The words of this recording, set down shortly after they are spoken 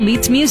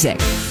Meets music.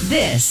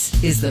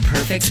 This is the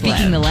perfect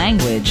Speaking the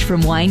language from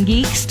wine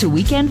geeks to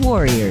weekend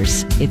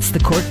warriors. It's the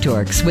Cork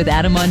Dorks with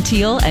Adam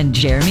Montiel and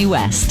Jeremy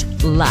West.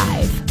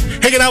 Live.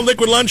 Hanging out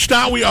Liquid Lunch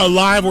Style. We are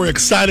live. We're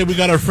excited. We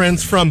got our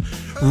friends from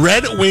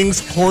Red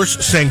Wings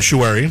Horse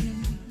Sanctuary,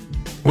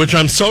 which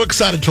I'm so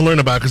excited to learn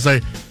about because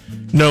I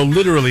know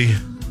literally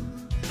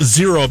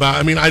zero about.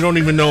 I mean, I don't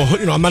even know,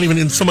 I'm not even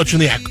in so much in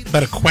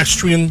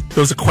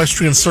those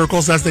equestrian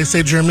circles, as they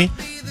say, Jeremy.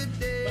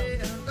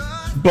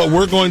 But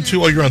we're going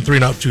to, you're on 3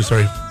 and out too,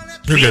 sorry.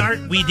 You're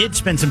good. We did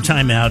spend some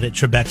time out at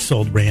Trebek's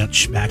old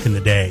ranch back in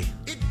the day.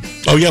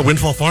 Oh, yeah,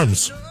 Windfall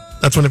Farms.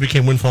 That's when it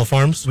became Windfall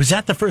Farms. Was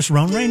that the first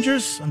Roan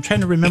Rangers? I'm trying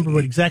to remember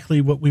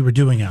what we were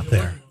doing out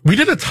there. We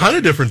did a ton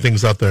of different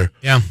things out there.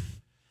 Yeah.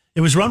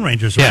 It was Roan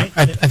Rangers, right?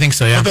 Yeah, I think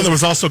so, yeah. I thought there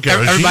was also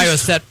garages. Everybody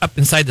was set up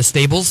inside the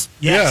stables.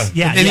 Yes.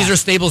 Yeah. And these are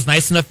stables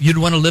nice enough you'd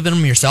want to live in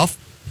them yourself?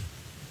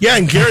 Yeah,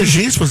 and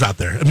garages was out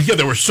there. I mean, yeah,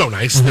 they were so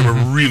nice. They were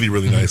really,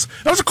 really nice.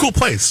 That was a cool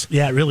place.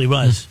 Yeah, it really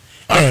was.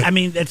 Right. I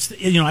mean,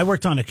 I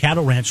worked on a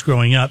cattle ranch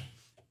growing up,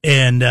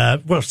 and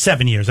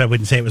 7 years. I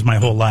wouldn't say it was my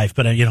whole life,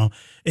 but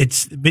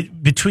it's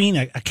between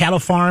a cattle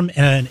farm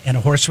and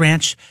a horse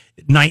ranch,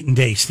 night and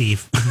day,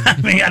 Steve. I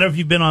mean, I don't know if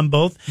you've been on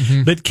both,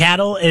 but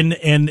cattle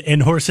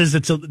and horses.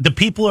 The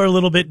people are a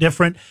little bit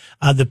different.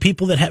 The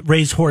people that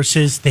raise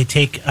horses, they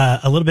take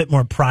a little bit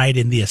more pride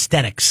in the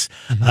aesthetics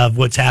of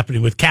what's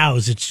happening with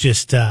cows. It's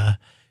just your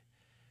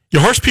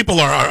horse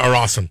people are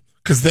awesome.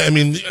 Because,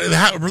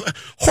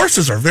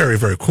 horses are very,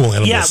 very cool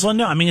animals. Yeah, well,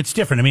 no, I mean, it's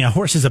different. I mean, a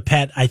horse is a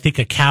pet. I think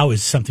a cow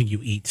is something you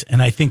eat.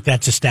 And I think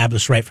that's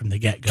established right from the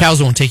get-go. Cows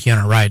won't take you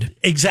on a ride.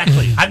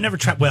 Exactly. I've never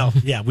tried. Well,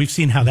 yeah, we've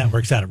seen how that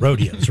works out at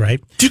rodeos,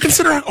 right? Do you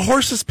consider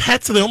horses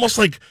pets? Are they almost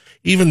like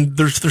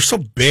they're so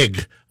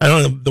big? I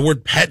don't know. The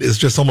word pet is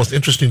just almost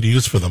interesting to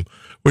use for them.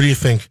 What do you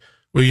think?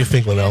 Linnell?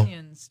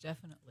 Companions,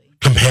 definitely.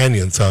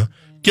 Companions, huh?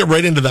 Get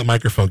right into that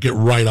microphone. Get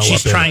right all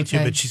She's up trying in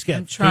to, but she's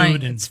got trying.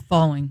 food and It's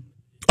falling.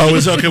 Oh,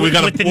 it's okay. We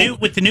got with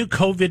the new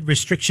COVID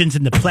restrictions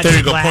and the plexiglass. There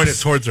you go. Point it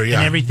towards her. Yeah,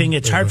 and everything.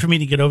 It's hard for me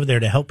to get over there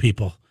to help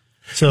people.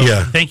 So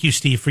thank you,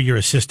 Steve, for your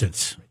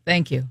assistance.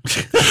 Thank you.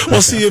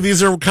 Well, see,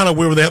 these are kind of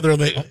weird.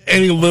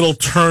 Any little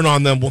turn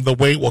on them, the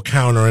weight will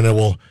counter, and it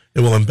will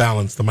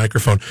imbalance the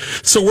microphone.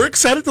 So we're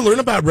excited to learn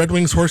about Red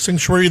Wings Horse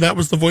Sanctuary. That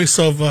was the voice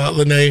of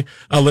Linnell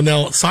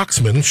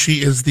Soxman.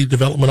 She is the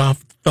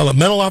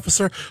developmental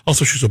officer.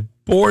 Also, she's a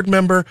board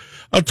member.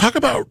 Talk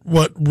about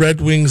what Red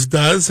Wings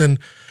does and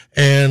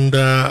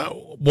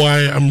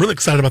why I'm really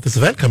excited about this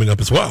event coming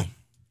up as well.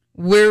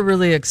 We're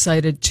really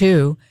excited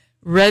too.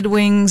 Red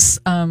Wings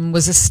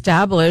was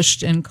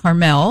established in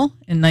Carmel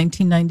in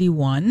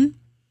 1991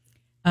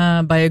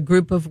 by a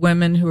group of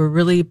women who were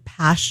really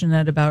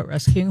passionate about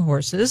rescuing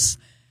horses.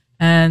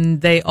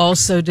 And they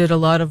also did a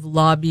lot of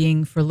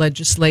lobbying for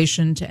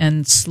legislation to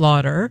end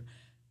slaughter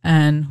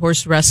and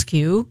horse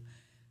rescue.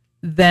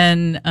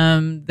 Then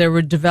there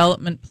were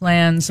development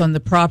plans on the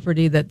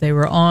property that they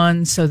were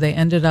on, so they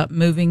ended up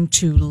moving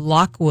to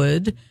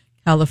Lockwood,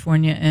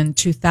 California in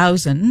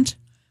 2000.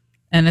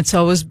 And it's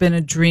always been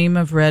a dream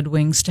of Red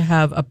Wings to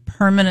have a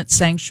permanent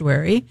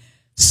sanctuary.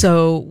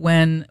 So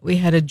when we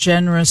had a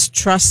generous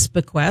trust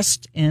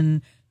bequest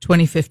in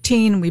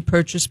 2015, we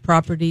purchased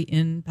property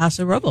in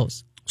Paso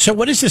Robles. So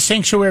what is the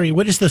sanctuary?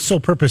 What is the sole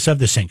purpose of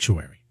the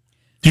sanctuary?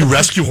 Do you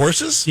rescue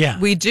horses? Yeah.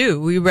 We do.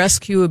 We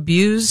rescue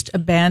abused,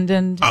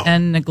 abandoned,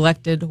 and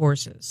neglected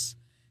horses.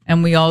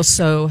 And we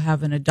also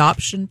have an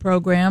adoption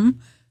program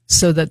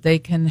so that they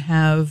can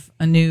have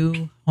a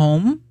new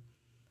home.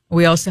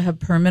 We also have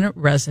permanent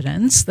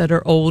residents that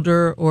are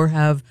older or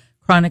have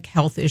chronic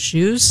health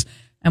issues.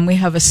 And we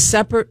have a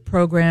separate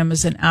program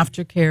as an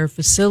aftercare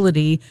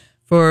facility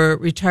for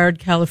retired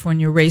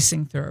California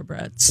racing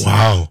thoroughbreds.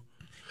 Wow.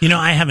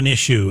 I have an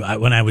issue.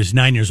 When I was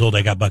 9 years old,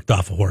 I got bucked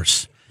off a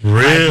horse.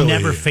 Really? I've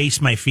never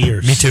faced my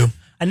fears. Me too.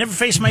 I never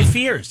faced my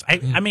fears. I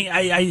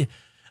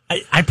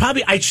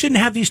shouldn't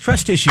have these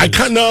trust issues.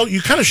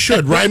 You kind of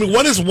should, right? I mean,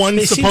 what is one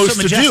supposed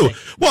to do?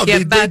 Well,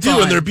 they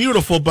do, and they're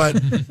beautiful, but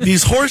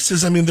these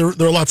horses, I mean,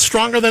 they're a lot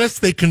stronger than us.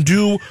 They can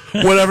do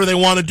whatever they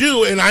want to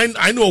do. And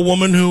I knew a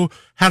woman who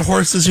had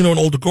horses, in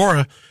Old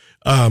Agora.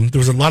 There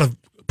was a lot of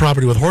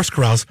property with horse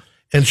corrals,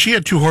 and she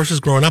had 2 horses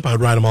growing up. I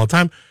would ride them all the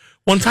time.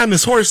 One time,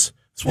 this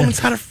woman's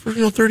had it for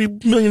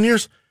 30 million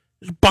years.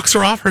 Bucks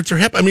her off, hurts her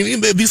hip. I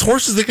mean, these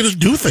horses, they can just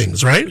do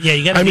things, right? Yeah,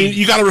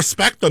 you got to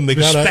respect them.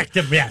 Respect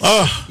them, yes.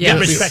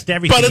 Respect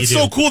everything. But it's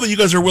so cool that you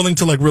guys are willing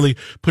to really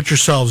put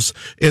yourselves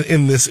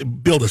in this,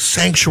 build a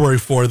sanctuary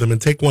for them and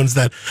take ones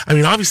that, I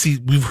mean, obviously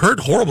we've heard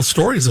horrible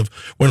stories of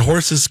when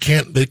horses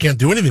can't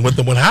do anything with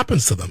them. What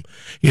happens to them?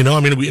 I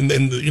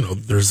mean,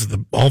 there's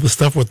all the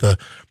stuff with the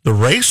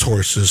race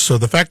horses. So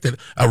the fact that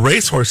a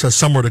racehorse has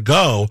somewhere to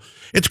go,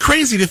 it's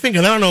crazy to think,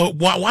 and I don't know,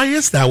 why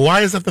is that?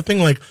 Why is that the thing,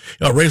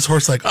 a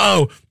racehorse,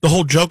 the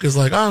whole joke is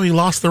he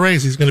lost the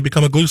race, he's going to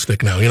become a glue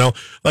stick now,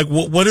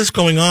 what is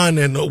going on,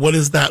 and what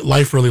is that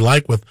life really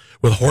like with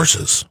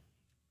horses?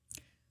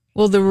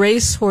 Well, the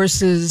race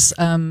horses,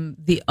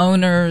 the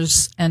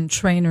owners and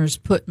trainers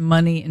put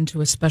money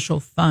into a special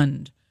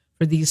fund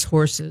for these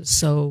horses.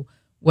 So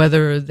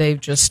whether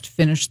they've just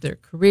finished their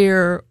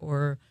career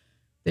or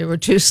they were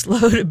too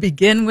slow to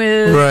begin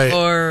with, Right.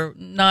 or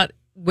not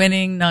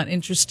winning, not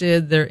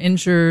interested, they're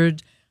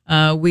injured.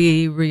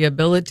 We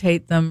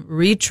rehabilitate them,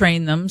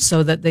 retrain them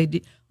so that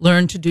they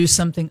learn to do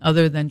something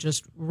other than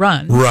just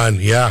run. Run,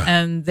 yeah.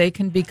 And they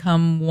can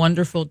become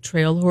wonderful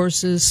trail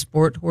horses,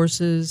 sport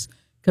horses,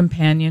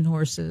 companion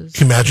horses.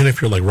 Can you imagine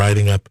if you're like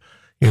riding up,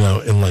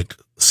 in like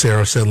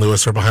Cerro San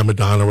Luis or behind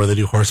Madonna where they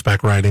do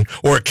horseback riding,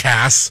 or at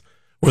Cass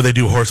where they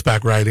do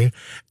horseback riding,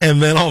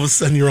 and then all of a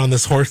sudden you're on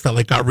this horse that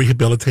like got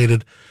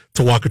rehabilitated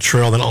to walk a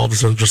trail, then all of a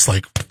sudden just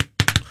like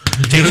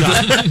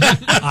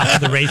off to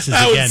the races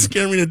that again. would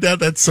scare me to death.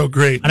 That's so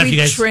great. I don't know if We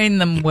you guys. train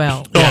them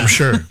well. Oh, I'm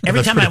sure. Every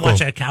That's time I pretty watch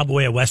cool. a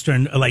cowboy, a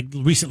western, like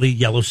recently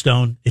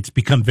Yellowstone, it's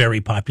become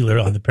very popular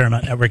on the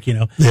Paramount Network.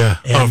 Yeah.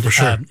 And, For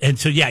sure. and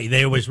so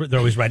they're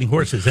always riding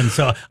horses, and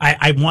so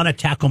I want to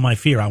tackle my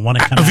fear. I want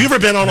to come. Have you out ever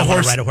been on and a I wanna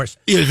horse? Ride a horse.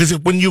 Yeah, because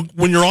when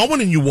you're on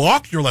one and you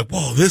walk, you're like,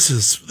 whoa, this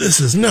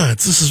is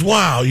nuts. This is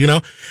wow,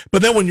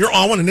 But then when you're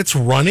on one and it's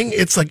running,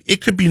 it's like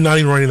it could be not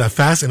even running that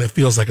fast, and it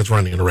feels like it's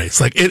running in a race.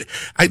 Like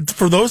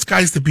for those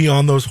guys to be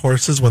on those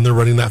horses when they're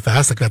running that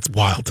fast, like that's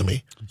wild to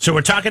me. So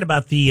we're talking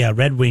about the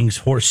Red Wings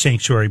Horse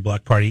Sanctuary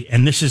Block Party,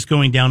 and this is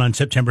going down on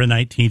September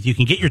 19th. You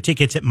can get your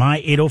tickets at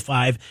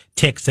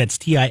my805tix, that's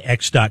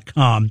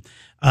TIX.com.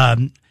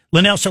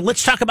 Linnell, so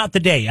let's talk about the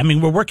day. I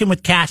mean, we're working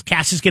with Cass.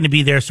 Cass is going to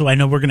be there, so I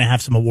know we're going to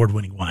have some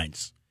award-winning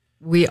wines.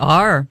 We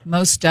are,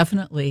 most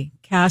definitely.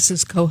 Cass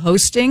is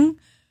co-hosting,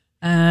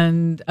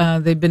 and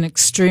they've been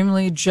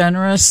extremely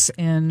generous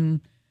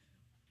in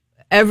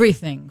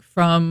everything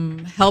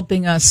from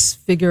helping us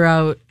figure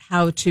out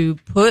how to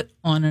put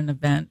on an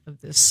event of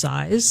this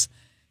size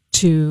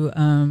to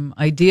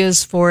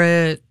ideas for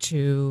it,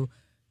 to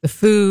the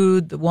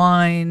food, the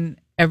wine,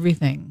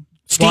 everything.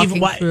 Steve,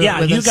 Walking through it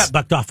with you us. got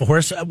bucked off a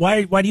horse.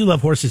 Why do you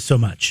love horses so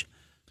much?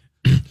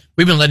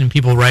 We've been letting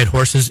people ride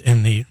horses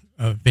in the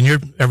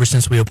vineyard ever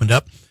since we opened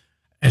up.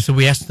 And so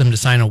we asked them to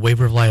sign a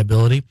waiver of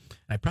liability.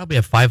 I probably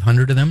have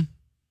 500 of them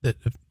that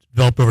have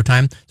developed over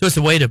time. So it's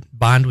a way to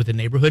bond with the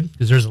neighborhood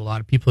because there's a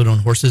lot of people that own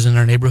horses in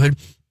our neighborhood.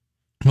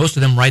 Most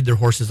of them ride their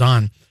horses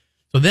on.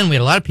 So then we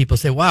had a lot of people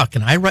say, wow,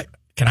 can I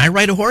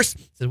ride a horse?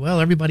 I said, well,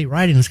 everybody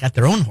riding has got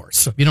their own horse.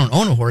 So if you don't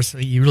own a horse,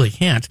 you really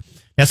can't.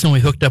 That's when we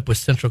hooked up with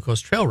Central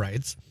Coast Trail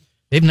Rides.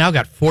 They've now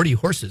got 40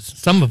 horses,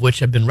 some of which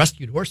have been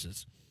rescued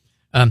horses.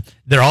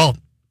 They're all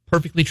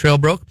perfectly trail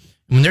broke.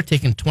 And when they're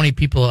taking 20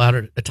 people out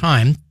at a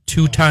time,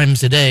 2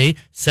 times a day,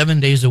 7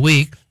 days a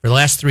week, for the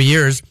last 3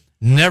 years,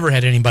 never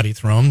had anybody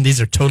throw them.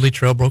 These are totally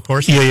trail broke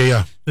horses.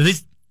 Yeah. So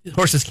these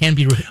horses can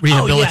be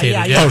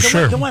rehabilitated. Oh,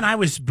 sure. The one I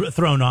was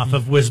thrown off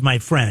of was my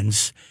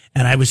friend's,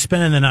 and I was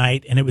spending the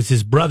night, and it was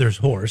his brother's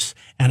horse,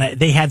 and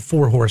they had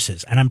 4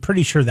 horses, and I'm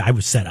pretty sure that I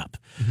was set up.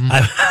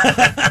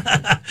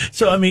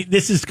 So, I mean,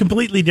 this is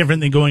completely different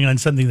than going on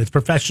something that's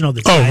professional,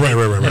 that's guided,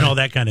 right. and all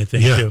that kind of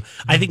thing, Yeah. too.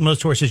 I think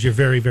most horses you're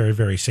very, very,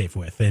 very safe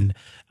with. And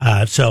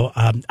so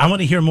I want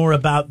to hear more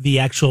about the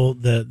actual,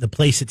 the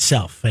place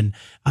itself, and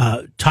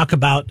talk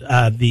about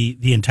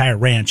the entire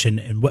ranch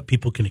and what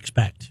people can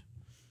expect.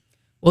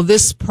 Well,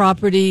 this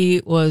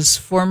property was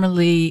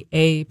formerly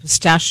a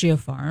pistachio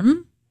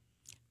farm,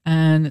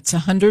 and it's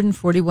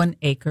 141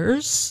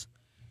 acres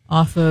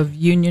off of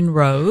Union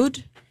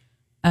Road.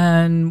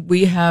 And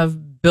we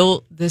have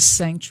built this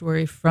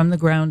sanctuary from the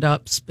ground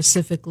up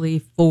specifically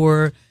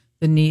for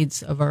the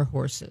needs of our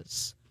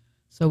horses.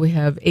 So we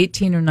have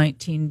 18 or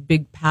 19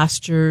 big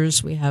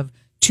pastures. We have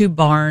 2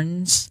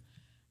 barns,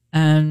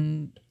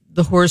 and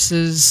the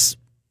horses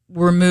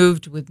were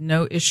moved with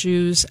no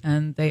issues,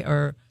 and they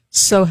are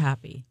so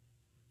happy.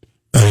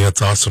 I think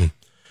that's awesome.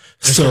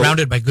 They're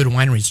surrounded by good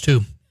wineries,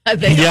 too.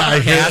 Yeah, I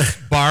hear. Cass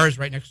bars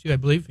right next to you, I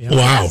believe. Yeah.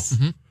 Wow.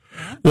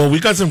 Well, we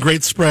got some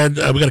great spread.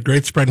 We got a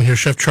great spread in here.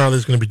 Chef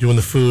Charlie's going to be doing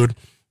the food,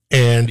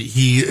 and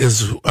he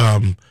is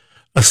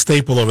a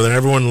staple over there.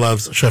 Everyone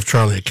loves Chef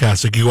Charlie at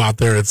Cass. Like, you go out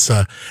there, it's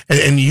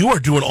and you are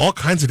doing all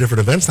kinds of different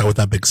events now with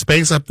that big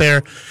space up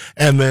there,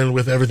 and then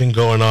with everything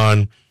going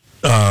on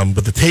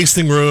with the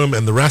tasting room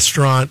and the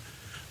restaurant.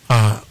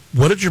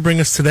 What did you bring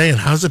us today, and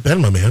how's it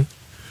been, my man?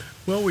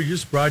 Well, we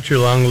just brought you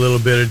along a little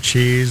bit of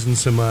cheese and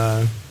some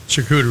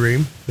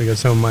charcuterie. We got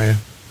some of my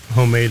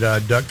homemade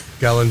duck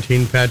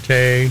galantine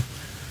pate,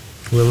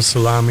 a little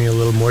salami, a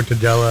little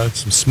mortadella,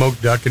 some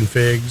smoked duck and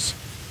figs.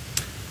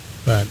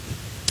 But,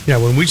 yeah,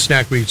 when we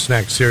snack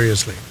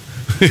seriously.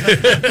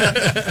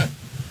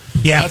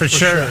 Yeah, for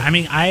sure. I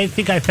mean, I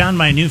think I found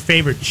my new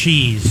favorite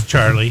cheese,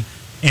 Charlie,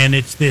 and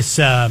it's this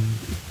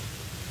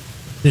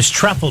this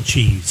truffle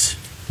cheese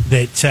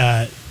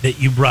that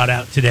you brought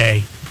out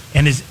today.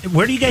 And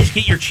where do you guys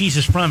get your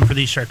cheeses from for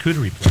these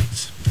charcuterie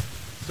plates?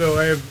 So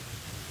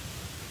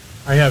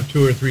I have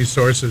 2 or 3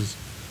 sources.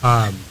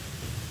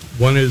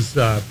 One is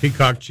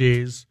Peacock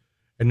Cheese.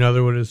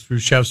 Another one is through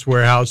Chef's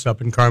Warehouse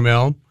up in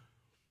Carmel.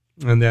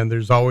 And then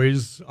there's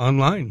always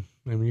online.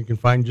 I mean, you can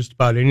find just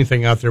about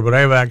anything out there. But I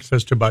have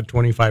access to about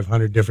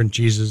 2,500 different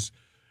cheeses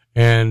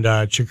and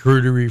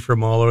charcuterie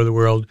from all over the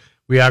world.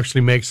 We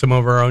actually make some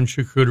of our own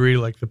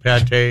charcuterie, like the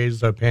pates,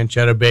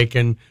 pancetta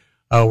bacon,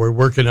 We're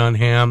working on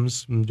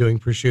hams and doing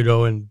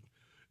prosciutto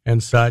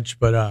and such.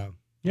 But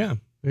yeah,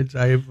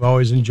 I've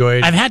always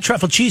enjoyed. I've had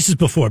truffle cheeses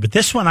before, but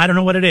this one I don't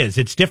know what it is.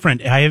 It's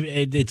different.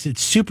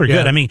 It's super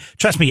good. Yeah. I mean,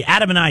 trust me,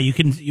 Adam and I.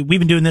 We've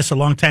been doing this a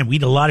long time. We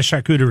eat a lot of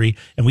charcuterie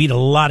and we eat a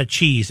lot of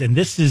cheese, and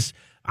this is.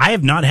 I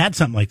have not had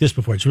something like this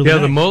before. It's really nice.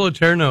 The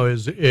Moliterno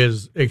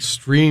is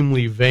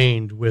extremely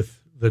veined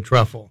with the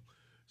truffle.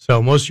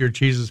 So most of your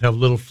cheeses have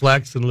little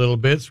flecks and little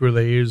bits where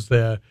they use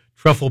the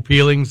truffle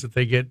peelings that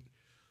they get.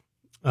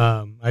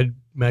 I'd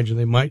imagine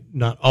they might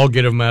not all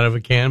get them out of a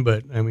can,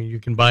 but I mean, you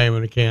can buy them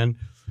in a can. And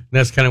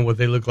that's kind of what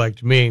they look like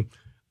to me.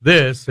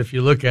 This, if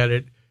you look at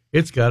it,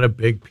 it's got a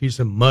big piece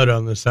of mud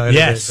on the side of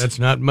it. That's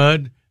not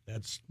mud.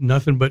 That's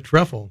nothing but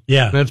truffle.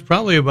 Yeah. And that's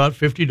probably about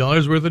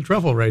 $50 worth of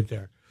truffle right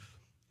there.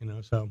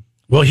 So.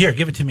 Well, here,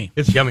 give it to me.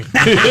 It's yummy.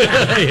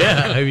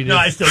 Yeah. I mean, no,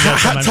 I still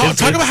got some.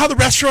 Talk about how the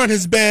restaurant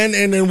has been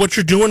and what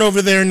you're doing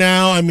over there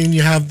now. I mean,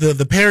 you have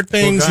the paired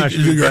things.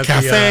 You're a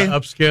cafe. The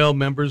upscale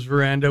members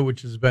veranda,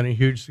 which has been a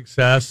huge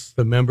success.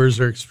 The members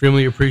are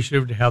extremely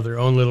appreciative to have their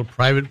own little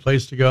private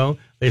place to go.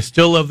 They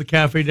still love the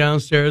cafe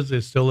downstairs.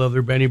 They still love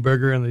their Benny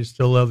Burger, and they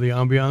still love the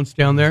ambiance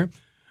down there.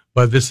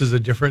 But this is a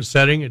different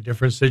setting, a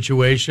different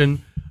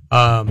situation,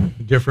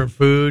 different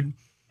food,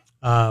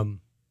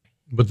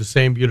 but the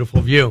same beautiful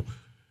view.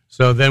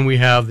 So then we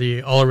have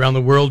the all around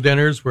the world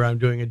dinners where I'm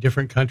doing a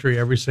different country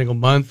every single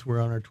month. We're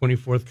on our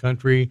 24th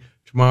country.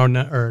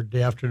 Tomorrow or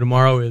day after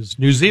tomorrow is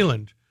New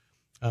Zealand.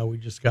 We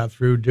just got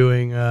through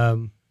doing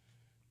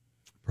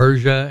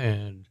Persia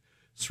and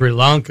Sri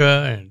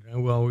Lanka,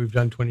 and we've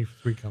done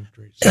 23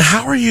 countries. And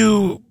how are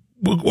you?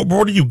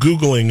 What are you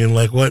Googling and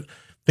like what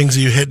things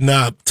are you hitting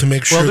up to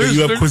make sure that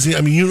you have cuisine?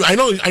 I mean, I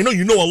know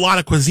you know a lot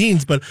of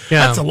cuisines, but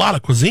that's a lot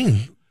of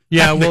cuisine.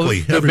 Yeah, well,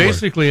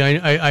 basically,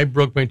 I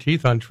broke my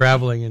teeth on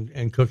traveling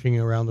and cooking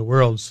around the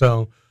world,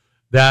 so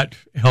that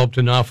helped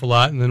an awful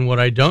lot. And then what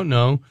I don't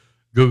know,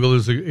 Google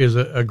is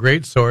a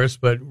great source,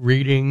 but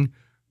reading,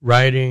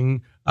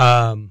 writing,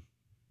 I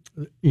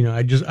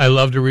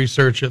love to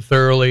research it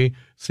thoroughly,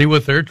 see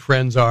what their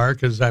trends are,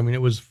 because I mean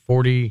it was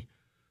 40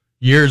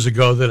 years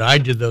ago that I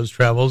did those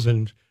travels,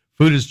 and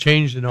food has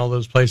changed in all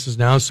those places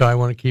now, so I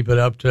want to keep it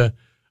up to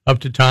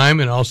time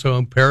and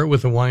also pair it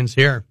with the wines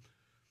here.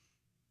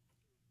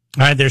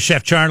 All right, there's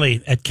Chef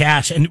Charlie at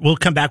Cass, and we'll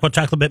come back. We'll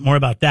talk a little bit more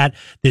about that.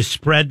 This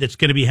spread that's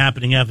going to be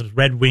happening at the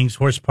Red Wings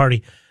Horse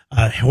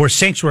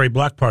Sanctuary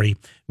Block Party,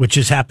 which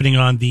is happening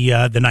on the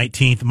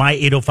 19th.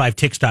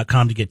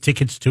 My805tix.com to get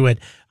tickets to it.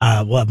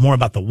 We'll have more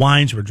about the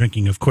wines. We're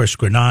drinking, of course,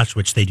 Grenache,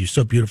 which they do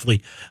so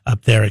beautifully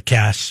up there at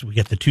Cass. We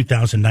got the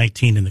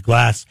 2019 in the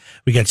glass.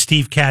 We got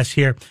Steve Cass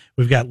here.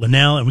 We've got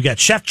Linnell, and we got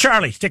Chef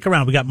Charlie. Stick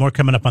around. We got more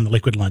coming up on the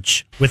Liquid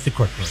Lunch with the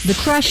Corporate. The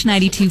Crush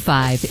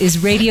 92.5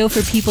 is radio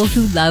for people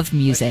who love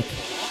music.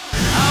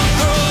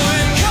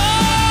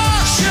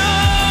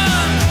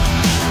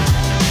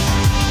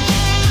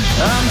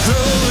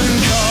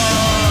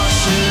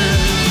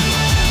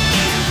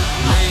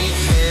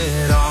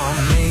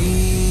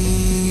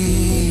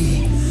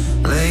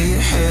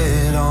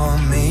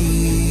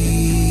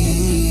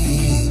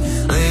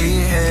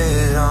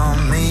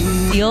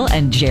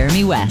 And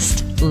Jeremy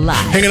West live.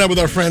 Hanging out with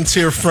our friends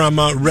here from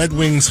Red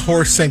Wings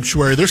Horse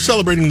Sanctuary. They're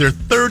celebrating their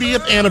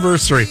 30th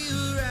anniversary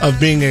of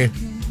being a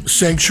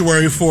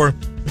sanctuary for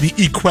the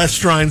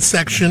equestrine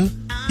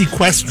section.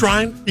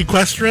 Equestrian.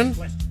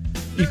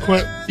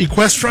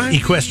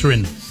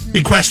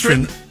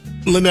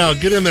 Linnell,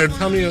 get in there.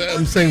 Tell me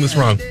I'm saying this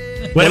wrong.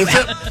 What is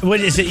it?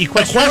 What is it?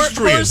 Equestrian.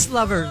 Horse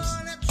lovers.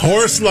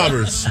 Horse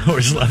lovers.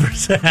 Horse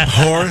lovers.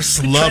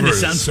 Horse lovers. Trying to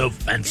sound so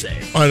fancy.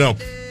 I know.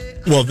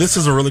 Well, this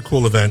is a really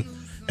cool event,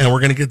 and we're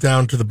going to get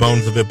down to the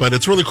bones of it. But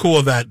it's really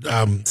cool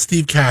that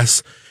Steve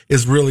Cass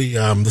is really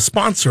the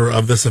sponsor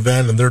of this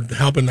event, and they're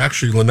helping.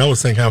 Actually, Linnell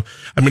was saying how,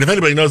 I mean, if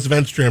anybody knows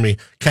events, Jeremy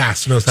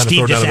Cass knows how to throw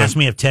down. Steve just asked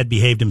me if Ted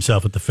behaved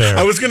himself at the fair.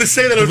 I was going to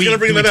say that. I was going to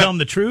bring that up. Tell him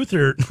the truth,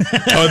 or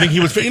I think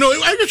he was. I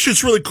guess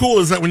what's really cool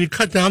is that when you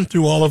cut down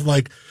through all of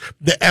like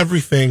the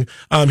everything,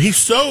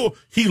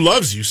 he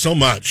loves you so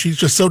much. He's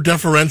just so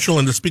deferential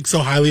and to speak so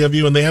highly of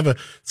you, and they have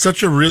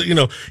such a really,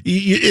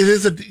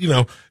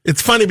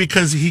 it's funny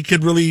because he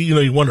could really,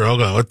 you wonder,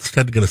 what's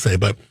Ted going to say,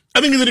 but. I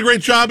think he did a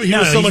great job. He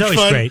was so much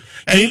fun. Great.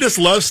 And he just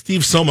loves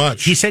Steve so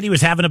much. He said he was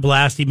having a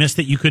blast. He missed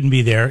that you couldn't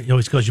be there. He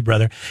always calls you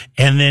brother.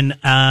 And then,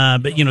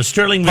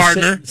 Sterling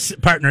was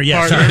partner.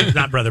 Yeah, sorry,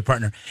 not brother,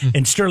 partner.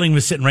 And Sterling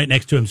was sitting right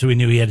next to him, so we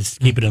knew he had to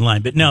keep it in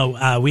line. But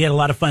no, we had a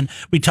lot of fun.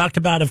 We talked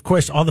about, of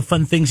course, all the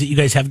fun things that you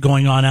guys have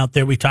going on out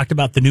there. We talked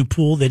about the new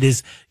pool that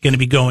is going to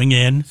be going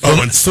in.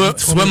 And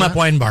swim up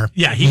wine bar.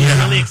 Yeah, he was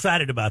really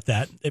excited about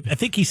that. I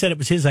think he said it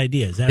was his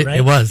idea. Is that right?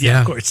 It was,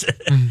 yeah. Of course.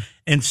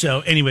 And so,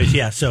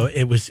 anyways, so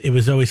it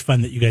was always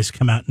fun that you guys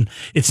come out, and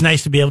it's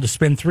nice to be able to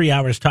spend 3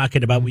 hours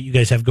talking about what you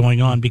guys have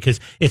going on, because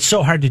it's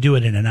so hard to do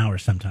it in an hour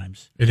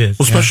sometimes. It is,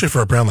 well, especially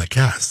for a brand like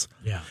Cass.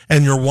 Yeah,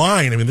 and your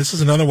wine. I mean, this is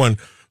another one.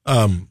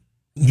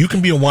 You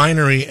can be a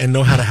winery and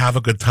know how to have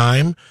a good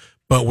time,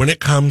 But when it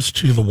comes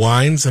to the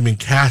wines, I mean,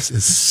 Cass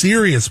is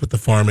serious with the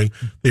farming.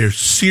 They're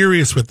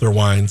serious with their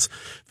wines.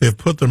 They've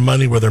put their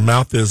money where their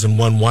mouth is and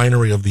won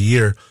winery of the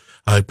year,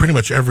 pretty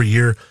much every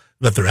year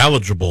that they're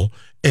eligible.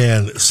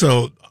 And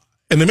so,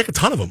 and they make a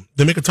ton of them.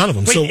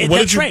 Wait, So what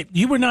that's did you, right.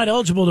 You were not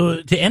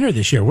eligible to enter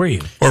this year, were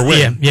you? or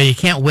win? Yeah, you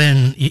can't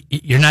win.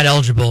 You're not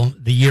eligible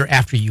the year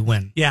after you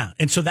win. Yeah,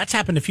 and so that's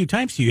happened a few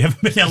times to you. You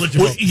haven't been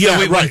eligible. Well,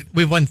 yeah,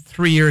 We've won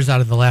 3 years out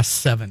of the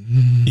last 7.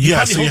 Yeah,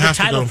 Probably so you hold the have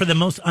to title go. for the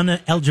most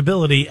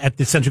uneligibility at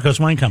the Central Coast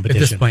Wine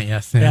Competition. At this point,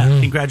 yes. Yeah,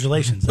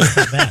 congratulations. That's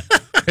not bad.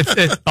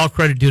 It's all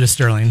credit due to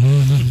Sterling.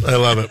 I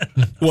love it.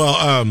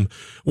 Well,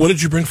 what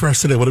did you bring for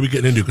us today? What are we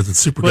getting into? Because it's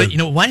super Well, good. you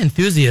know, Wine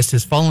Enthusiast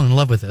has fallen in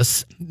love with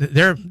us.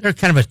 They're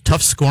kind of a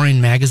tough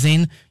scoring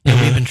magazine. You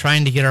know, we've been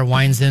trying to get our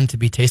wines in to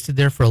be tasted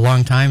there for a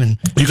long time, and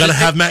You got to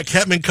have Matt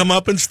Ketman come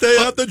up and stay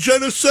at the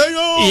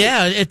Geneseo.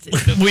 yeah,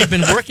 we've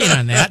been working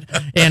on that,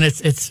 and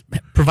it's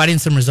providing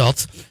some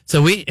results.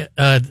 So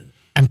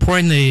I'm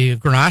pouring the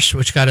Grenache,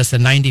 which got us a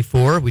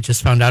 94. We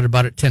just found out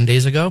about it 10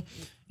 days ago.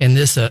 And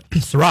this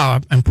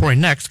Syrah I'm pouring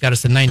next got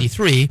us a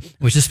 93.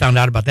 We just found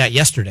out about that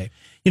yesterday.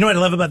 You know what I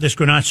love about this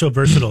Grenache? So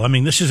versatile. I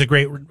mean, this is a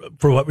great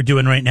for what we're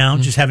doing right now.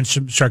 Just having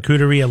some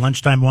charcuterie, a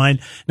lunchtime wine,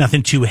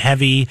 nothing too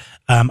heavy.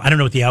 I don't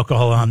know what the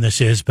alcohol on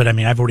this is, but I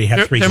mean, I've already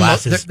had 3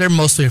 glasses. They're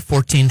mostly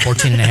 14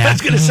 and a half. I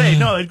was going to say,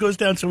 no, it goes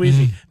down so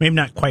easy. Maybe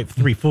not quite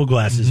 3 full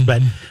glasses,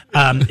 but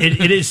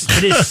it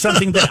is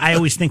something that I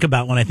always think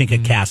about when I think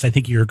of Cass. I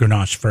think of your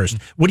Grenache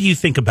first. What do you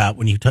think about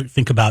when you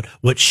think about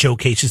what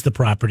showcases the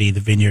property,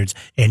 the vineyards,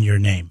 and your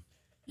name?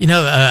 You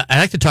know, I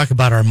like to talk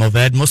about our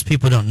Mourvèdre. Most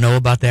people don't know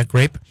about that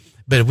grape,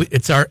 but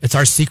it's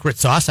our secret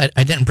sauce.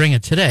 I didn't bring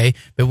it today,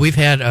 but we've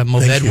had a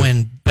Mourvèdre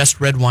win best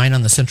red wine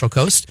on the Central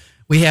Coast.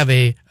 We have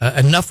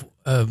enough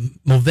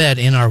Mourvèdre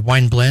in our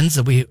wine blends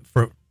that we,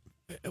 for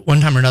one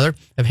time or another,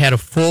 have had a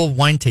full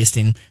wine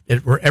tasting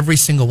where every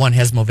single one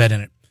has Mourvèdre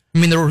in it. I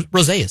mean, the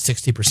rosé is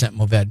 60%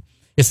 Mourvèdre.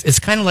 It's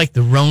kind of like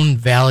the Rhone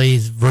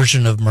Valley's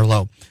version of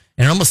Merlot.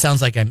 And it almost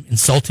sounds like I'm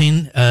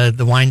insulting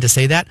the wine to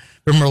say that,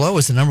 but Merlot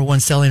was the number 1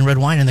 selling red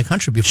wine in the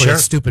country before that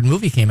stupid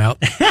movie came out.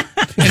 I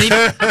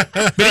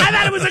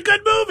thought it was a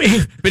good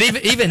movie. But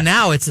even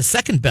now, it's the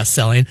second best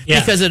selling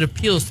because it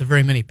appeals to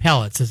very many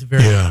palates. It's a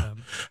very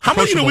How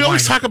much? We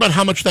always talk about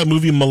how much that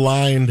movie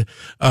maligned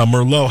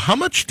Merlot. How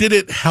much did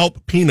it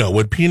help Pinot?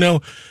 Would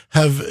Pinot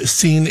have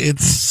seen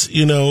its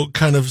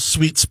kind of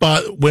sweet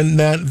spot when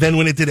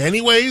it did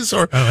anyways?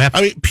 Or I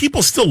mean,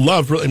 people still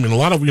love. I mean, a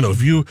lot of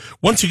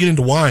once you get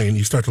into wine,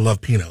 you start to love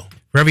Pinot.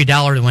 For every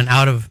dollar that went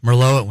out of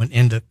Merlot, it went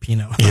into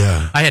Pinot.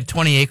 Yeah, I had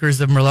 20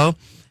 acres of Merlot.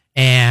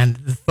 And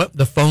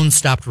the phone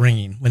stopped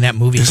ringing when that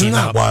movie came out. Isn't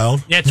that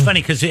wild? Yeah, it's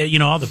funny because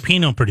all the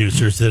Pinot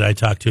producers that I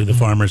talk to, the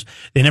farmers,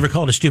 they never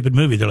call it a stupid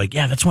movie. They're like,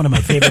 yeah, that's one of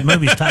my favorite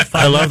movies. Top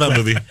 5. I love that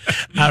movie.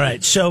 All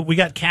right, so we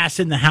got Cass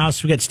in the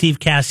house. We got Steve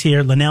Cass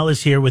here. Linnell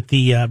is here with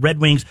the Red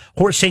Wings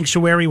Horse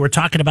Sanctuary. We're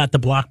talking about the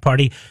block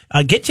party.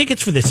 Get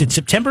tickets for this. It's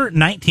September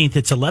 19th.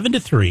 It's 11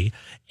 to 3.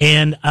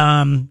 And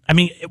I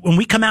mean, when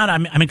we come out,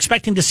 I'm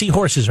expecting to see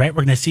horses. Right?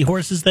 We're going to see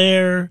horses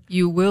there.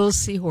 You will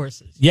see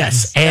horses.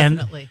 Yes, and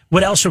definitely.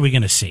 What else are we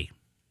going to see?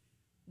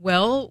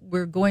 Well,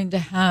 we're going to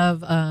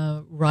have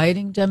a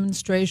riding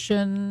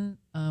demonstration.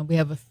 We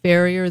have a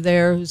farrier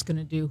there who's going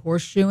to do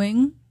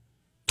horseshoeing.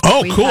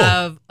 Oh, we cool. We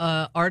have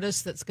an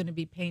artist that's going to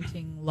be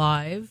painting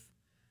live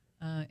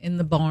in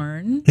the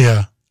barn.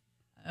 Yeah.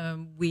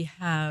 We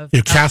have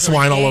Cass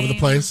wine all over the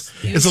place.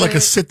 Is it like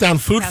a sit-down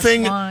food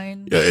thing?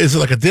 Wine. Is it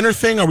like a dinner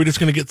thing? Are we just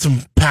going to get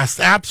some past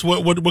apps?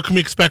 What can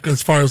we expect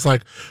as far as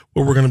like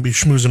what we're going to be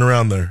schmoozing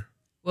around there?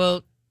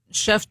 Well,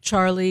 Chef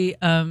Charlie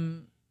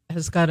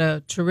has got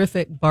a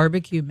terrific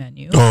barbecue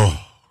menu.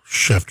 Oh,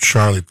 Chef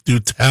Charlie, do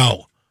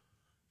tell.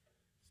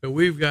 So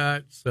we've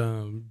got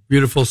some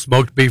beautiful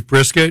smoked beef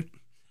brisket.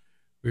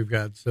 We've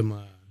got some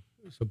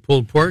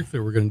pulled pork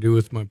that we're going to do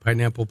with my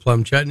pineapple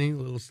plum chutney,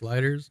 little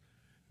sliders.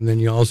 And then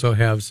you also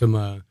have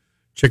some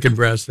chicken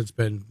breast that's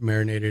been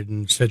marinated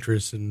in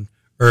citrus and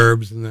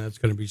herbs, and that's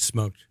going to be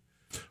smoke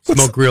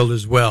grilled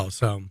as well.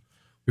 So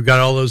we've got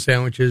all those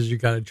sandwiches. You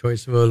got a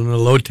choice of an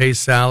elote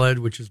salad,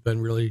 which has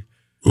been really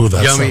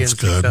yummy and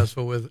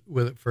successful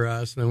with it for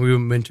us. And then we have a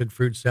minted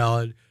fruit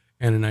salad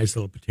and a nice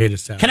little potato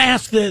salad. Can I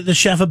ask the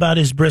chef about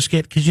his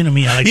brisket? Because you know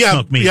me, I like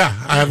smoked meat. Yeah,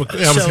 I was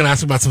going to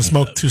ask about some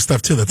smoked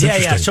stuff too. That's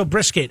interesting. Yeah. So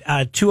brisket,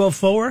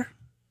 204.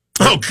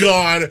 Oh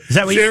God! Is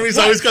that what Jeremy's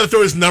always got to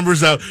throw his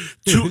numbers out?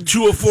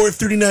 204,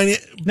 39.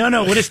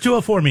 No. What does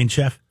 204 mean,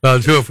 chef?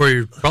 204.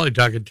 You're probably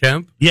talking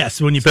temp. Yes,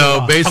 when you.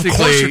 So basically, of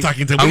course you're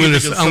talking temp. I'm going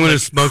to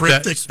smoke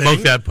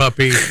that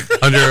puppy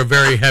under a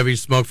very heavy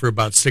smoke for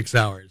about 6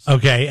 hours.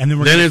 Okay, and then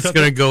it's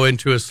going to go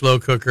into a slow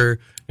cooker,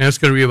 and it's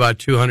going to be about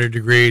 200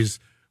 degrees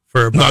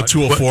for about not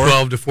 204?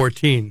 12 to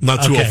 14.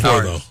 Not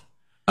 204 though.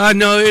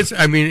 No, it's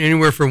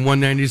anywhere from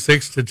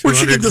 196 to 210.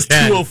 Where'd you get this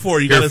 204?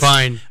 You're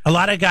fine. A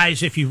lot of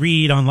guys, if you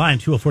read online,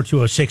 204,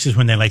 206 is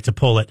when they like to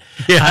pull it.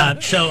 Yeah.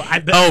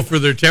 For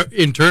their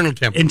internal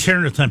temperature.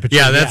 Internal temperature.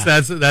 Yeah,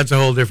 that's a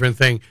whole different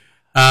thing.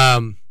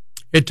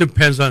 It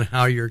depends on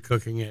how you're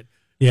cooking it.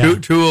 Yeah.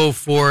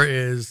 204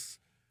 is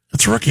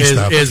It's rookie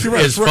stuff. is You're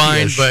right, it's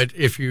fine. rookie-ish. But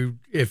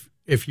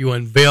if you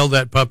unveiled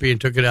that puppy and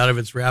took it out of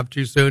its wrap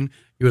too soon,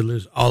 you would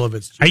lose all of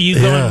its juice. Are you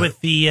going with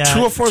the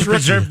 204 is to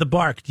preserve rookie. the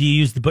bark? Do you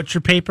use the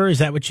butcher paper? Is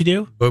that what you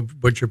do?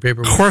 Butcher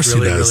paper. Of course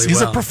really, he does. Really He's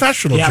well. a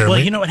professional, Yeah, Jeremy. well,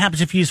 you know what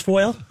happens if you use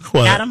foil,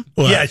 What? Adam?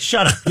 What? Yeah,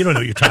 shut up. You don't know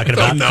what you're talking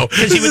about. know.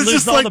 Because he This would is lose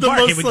just all like the the bark.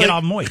 most, It would like- get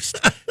all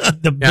moist.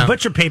 The Yeah.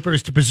 butcher paper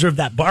is to preserve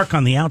that bark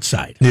on the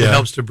outside. Yeah. It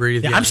helps to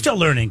breathe. Yeah, I'm still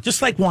learning,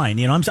 just like wine.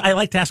 You know, I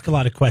like to ask a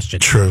lot of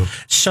questions. True.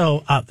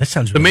 So that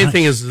sounds The really main nice.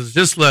 thing is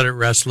just let it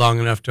rest long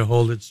enough to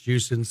hold its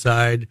juice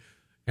inside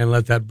and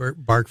let that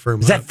bark firm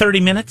Is up. that 30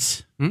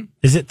 minutes?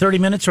 Is it 30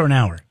 minutes or an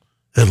hour?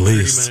 At 30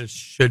 least. minutes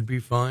should be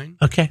fine.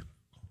 Okay.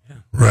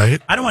 Right?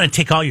 I don't want to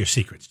take all your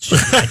secrets.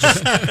 I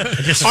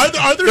just Are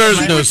there There's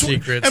no secrets?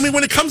 secrets. I mean,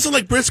 when it comes to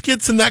like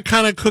briskets and that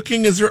kind of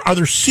cooking, are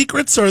there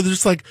secrets or are there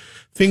just like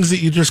things that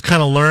you just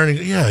kind of learn?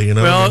 Yeah, you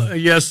know. Well,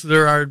 yes,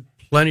 there are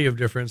plenty of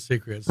different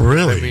secrets.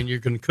 Really? I mean, you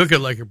can cook it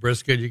like a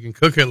brisket. You can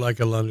cook it like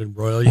a London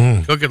broil. You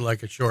can cook it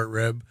like a short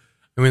rib.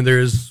 I mean,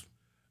 there's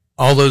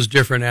all those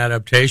different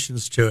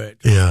adaptations to it.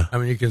 Yeah. I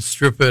mean, you can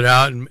strip it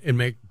out and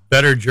make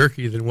better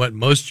jerky than what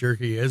most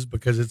jerky is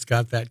because it's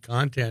got that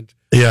content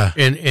yeah.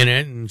 in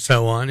it and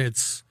so on.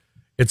 It's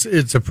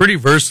a pretty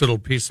versatile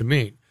piece of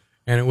meat.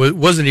 And it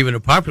wasn't even a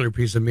popular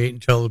piece of meat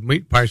until the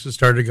meat prices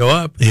started to go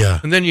up. Yeah.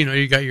 And then,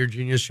 you got your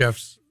genius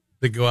chefs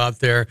that go out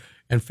there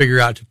and figure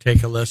out to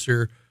take a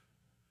lesser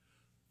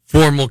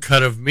formal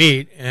cut of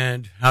meat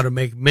and how to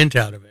make mint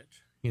out of it.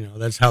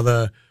 That's how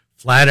the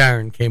flat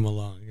iron came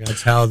along.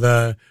 That's how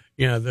the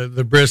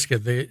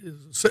brisket,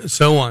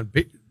 so on.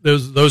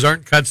 Those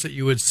aren't cuts that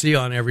you would see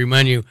on every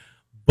menu,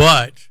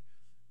 but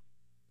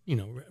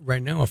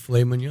right now a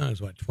filet mignon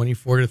is what,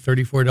 $24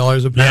 to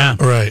 $34 a pound.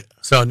 Yeah. Right.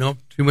 So no,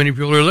 too many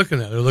people are looking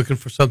at it. They're looking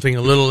for something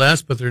a little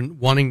less, but they're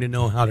wanting to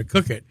know how to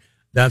cook it.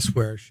 That's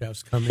where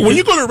chefs come in. When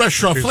you go to a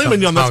rrestaurant, Here's filet something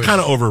mignon, that's obvious. kind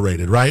of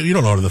overrated, right? You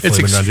don't order the filet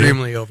It's mignon, do you?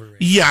 extremely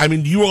overrated. Yeah, I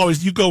mean,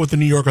 you go with the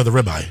New York or the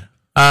ribeye.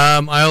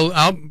 I'll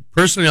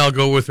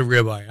go with the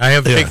ribeye. I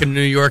have Yeah. taken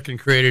New York and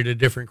created a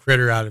different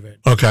critter out of it.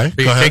 Okay, So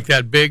go you ahead. take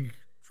that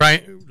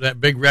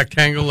big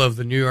rectangle of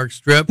the New York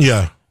strip,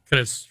 Yeah, cut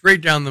it straight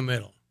down the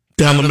middle.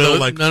 down the None of middle, those-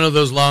 like none of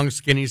those long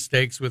skinny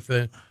steaks with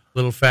the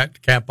little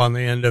fat cap on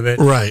the end of it.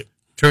 right.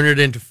 Turn it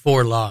into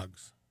 4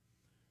 logs.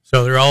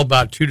 So they're all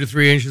about 2 to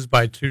 3 inches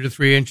by 2 to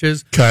 3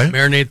 inches. Okay.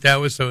 Marinate that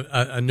with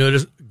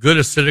a good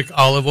acidic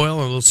olive oil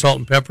and a little salt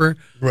and pepper.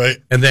 Right.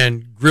 And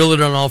then grill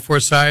it on all 4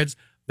 sides.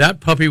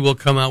 That puppy will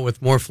come out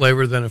with more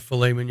flavor than a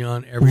filet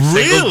mignon every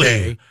single Really?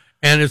 day.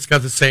 And it's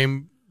got the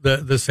same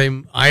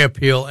eye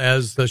appeal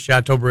as the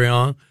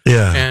Chateaubriand.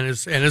 Yeah. And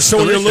it's So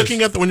when delicious. you're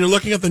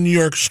looking at the New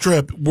York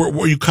strip,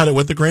 where you cut it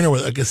with the grain or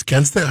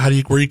against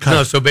it? Where you cut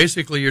No, it? so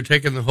basically you're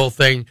taking the whole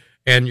thing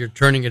and you're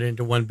turning it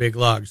into one big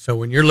log. So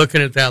when you're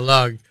looking at that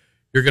log,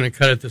 you're going to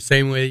cut it the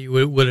same way you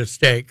would a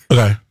steak.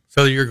 Okay.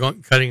 So you're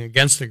cutting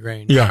against the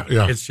grain. Yeah,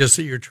 yeah. It's just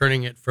that you're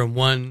turning it from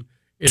one,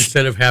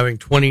 instead of having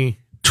 20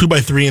 2 by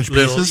 3 inch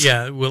little,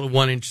 pieces.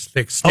 1 inch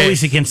thick steaks.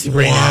 always against the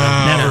grain,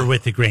 Adam. Never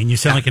with the grain. You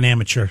sound like an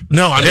amateur.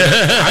 No, I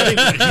think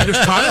you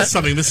just taught us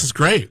something. This is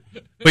great.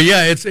 But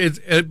yeah,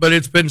 but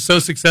it's been so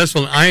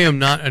successful. And I am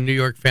not a New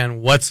York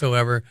fan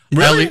whatsoever.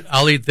 Really?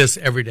 I'll eat this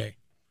every day.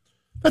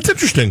 That's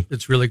interesting.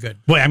 It's really good.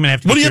 Boy, I'm gonna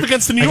have to. What get do you your- have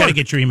against the New I got to York?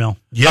 get your email.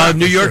 Yeah,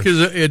 New for York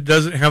sure. it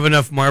doesn't have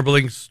enough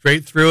marbling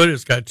straight through it.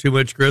 It's got too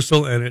much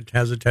gristle, and it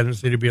has a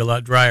tendency to be a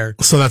lot drier.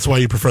 So that's why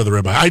you prefer the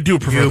ribeye. I do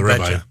prefer You the ribeye.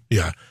 betcha.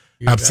 Yeah,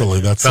 absolutely.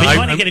 That's So But you I-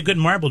 want to get a good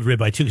marbled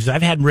ribeye too, because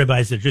I've had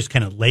ribeyes that are just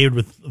kind of layered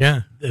with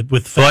Yeah.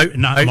 with fat, Well,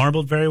 and not I-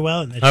 marbled very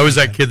well. And I was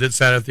that kid that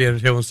sat at the end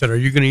of the table and said, "Are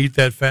you going to eat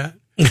that fat?"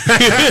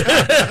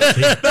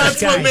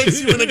 that's what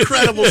makes you an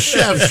incredible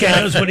chef. This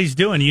guy knows what he's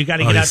doing. You got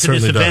to get he out to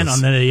this certainly event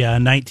does. on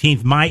the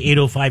 19th,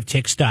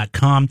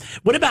 my805tix.com.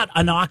 What about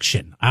an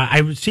auction?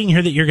 I was seeing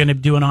here that you're going to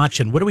do an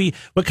auction.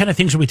 What kind of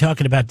things are we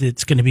talking about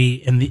that's going to be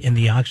in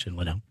the auction,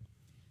 Lino?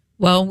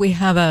 Well, we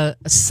have a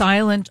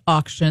silent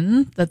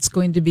auction that's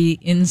going to be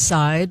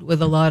inside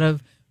with a lot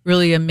of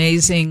really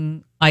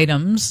amazing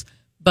items.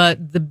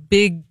 But the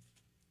big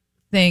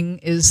thing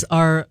is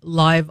our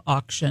live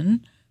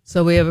auction.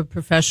 So we have a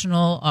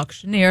professional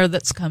auctioneer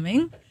that's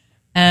coming,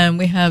 and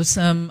we have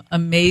some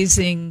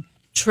amazing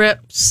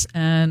trips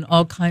and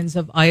all kinds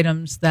of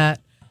items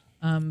that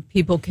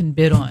people can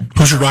bid on.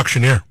 Who's your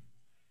auctioneer?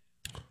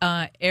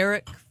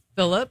 Eric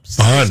Phillips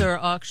Fun. is our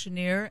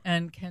auctioneer,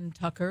 and Ken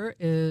Tucker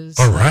is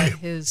All right.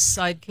 his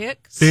sidekick.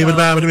 So-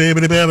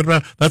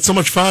 That's so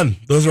much fun.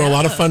 Those are a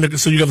lot of fun.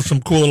 So you got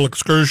some cool little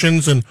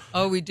excursions and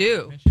oh, we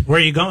do. Where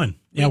are you going?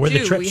 Yeah, where we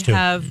the do. trips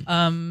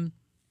to?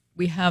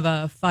 We have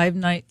a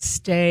 5-night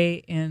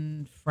stay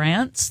in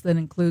France that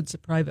includes a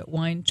private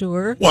wine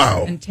tour,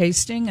 Wow. and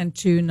tasting, and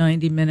 2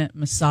 90-minute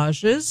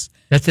massages.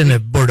 That's in the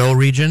Bordeaux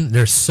region.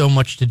 There's so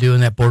much to do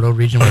in that Bordeaux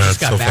region. We Oh, just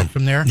that's got so back fun.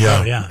 from there. Yeah.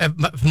 Oh, yeah.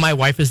 My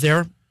wife is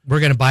there.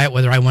 We're going to buy it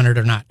whether I want it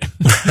or not.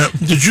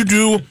 Did you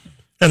do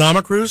an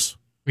Ama cruise?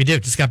 We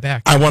did. Just got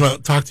back. I want to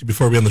talk to you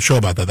before we end the show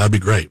about that. That'd be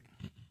great.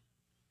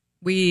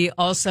 We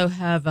also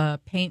have a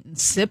paint and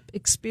sip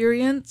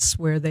experience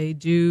where they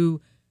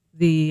do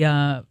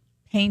the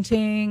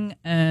painting,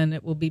 and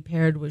it will be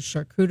paired with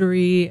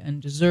charcuterie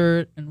and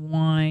dessert and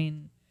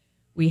wine.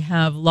 We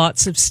have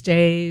lots of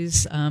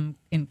stays in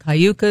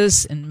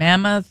Cayucas, in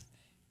Mammoth,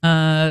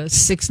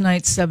 6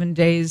 nights, 7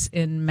 days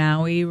in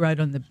Maui, right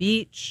on the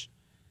beach.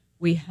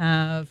 We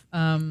have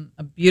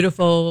a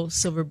beautiful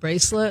silver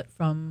bracelet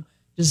from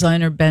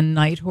designer Ben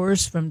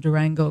Nighthorse from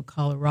Durango,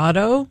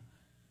 Colorado.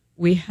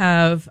 We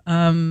have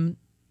a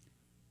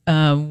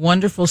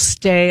wonderful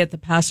stay at the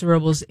Paso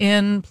Robles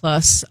Inn,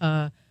 plus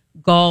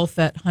golf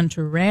at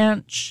Hunter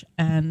Ranch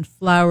and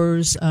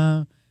flowers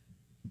to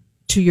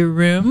your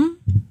room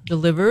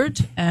delivered.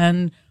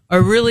 And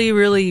a really,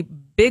 really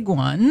big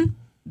one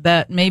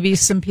that maybe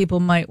some people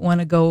might want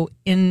to go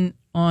in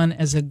on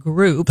as a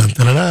group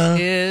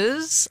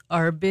is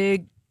our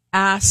big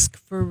ask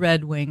for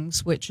Red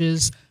Wings, which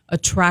is a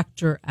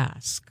tractor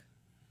ask.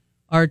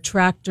 Our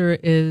tractor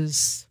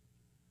is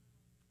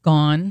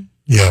gone,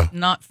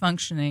 not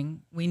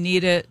functioning. We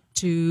need it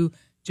to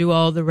do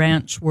all the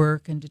ranch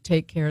work and to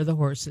take care of the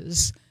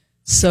horses.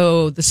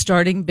 So the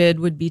starting bid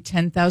would be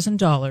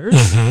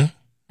 $10,000.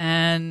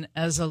 And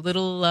as a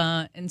little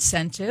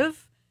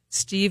incentive,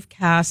 Steve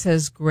Cass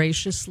has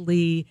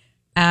graciously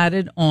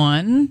added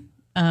on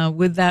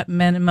with that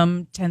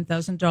minimum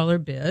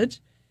 $10,000 bid,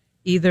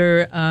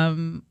 either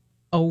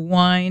a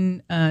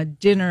wine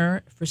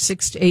dinner for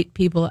 6 to 8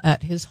 people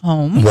at his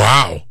home.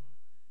 Wow.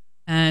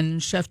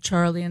 And Chef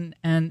Charlie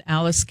and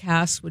Alice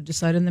Cass would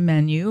decide on the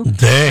menu.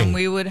 Dang. And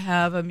we would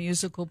have a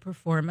musical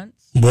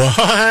performance.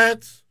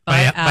 What?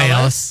 By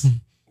Alice.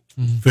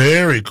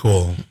 Very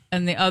cool.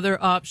 And the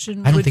other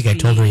option I don't think I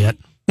told her yet.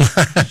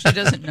 She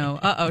doesn't know.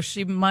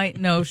 She might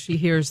know if she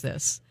hears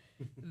this.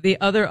 The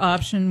other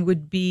option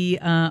would be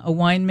a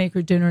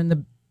winemaker dinner in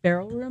the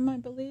Barrel Room, I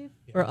believe,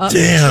 for up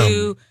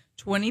to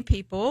 20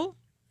 people.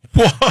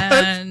 What?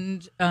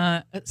 And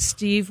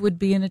Steve would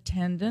be in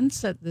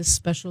attendance at this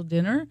special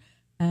dinner.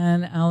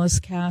 And Alice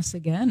Cass,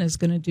 again, is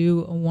going to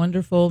do a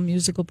wonderful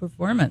musical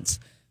performance.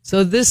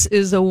 So this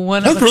is a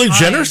one. That's really kind.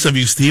 generous of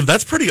you, Steve.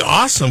 That's pretty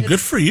awesome.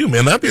 Good for you,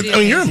 man. That's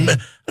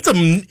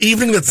an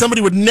evening that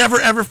somebody would never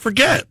ever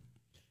forget.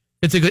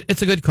 It's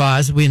a good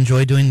cause. We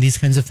enjoy doing these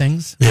kinds of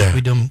things. Yeah.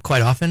 We do them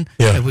quite often.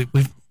 Yeah.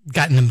 We've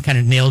gotten them kind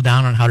of nailed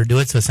down on how to do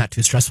it, so it's not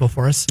too stressful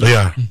for us.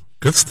 Yeah.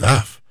 Good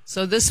stuff.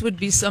 So this would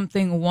be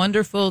something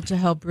wonderful to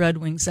help Red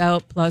Wings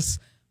out, plus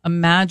a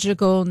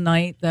magical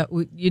night that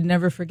you'd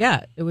never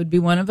forget. It would be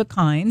one of a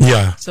kind.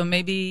 Yeah. So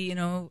maybe,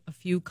 a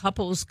few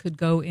couples could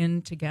go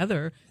in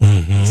together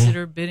and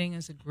consider bidding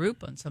as a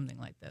group on something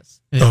like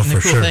this. And the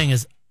cool thing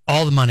is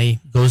all the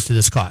money goes to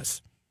this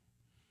cause.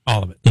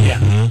 All of it.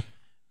 Yeah.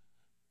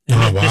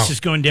 Oh, wow. This is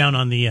going down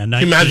on the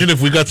 19th. Imagine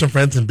if we got some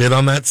friends and bid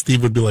on that.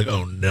 Steve would be like,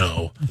 "Oh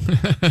no,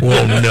 oh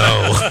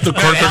no, the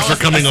cork dorks are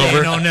coming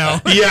over." No.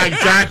 Yeah,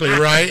 exactly.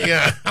 Right.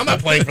 Yeah, I'm not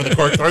playing for the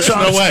cork dorks.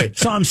 No way.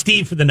 So I'm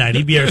Steve for the night.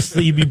 He'd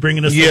be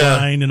bringing us the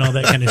wine and all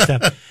that kind of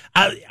stuff.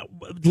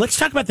 Let's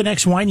talk about the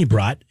next wine you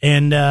brought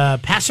and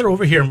pass it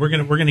over here, and we're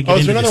gonna get into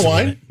is there another this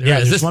wine?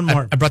 Yeah, there's one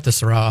more. I brought the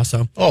Syrah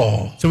also.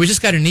 Oh, So we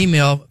just got an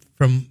email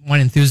from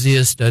Wine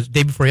Enthusiast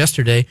day before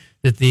yesterday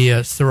that the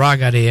Syrah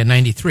got a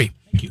 93.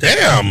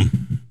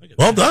 damn.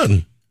 Well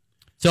done.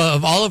 So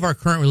of all of our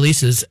current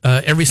releases,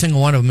 every single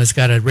one of them has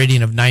got a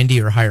rating of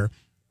 90 or higher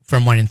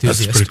from Wine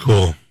Enthusiast. That's pretty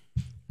cool.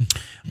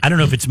 I don't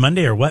know if it's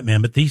Monday or what,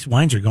 man, but these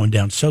wines are going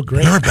down so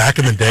great. Remember back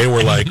in the day,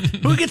 we're like,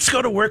 Who gets to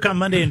go to work on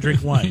Monday and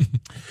drink wine?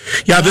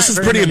 yeah, this is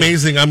very pretty many.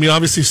 amazing. I mean,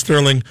 obviously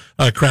Sterling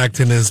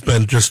Cragton has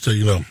been just,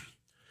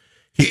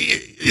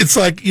 it's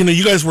like,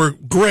 you guys were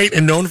great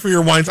and known for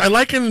your wines. I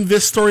liken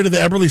this story to the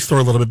Eberly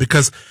story a little bit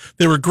because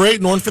they were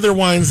great, known for their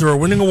wines. They were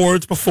winning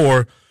awards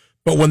before.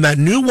 But when that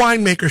new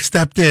winemaker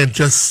stepped in,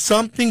 just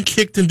something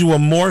kicked into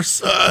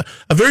a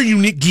very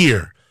unique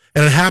gear.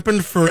 And it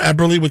happened for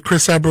Eberly with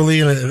Chris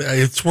Eberly, and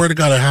I swear to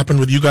God, it happened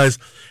with you guys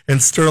and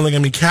Sterling. I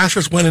mean, Cash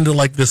just went into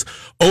like this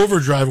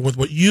overdrive with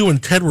what you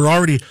and Ted were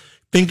already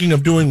thinking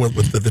of doing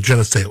with the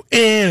Geneseo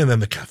Inn and then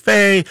the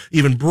cafe,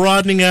 even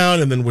broadening out,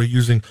 and then we're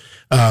using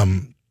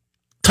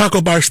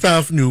taco bar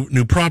stuff,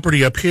 new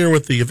property up here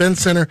with the event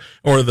center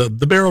or the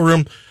Barrel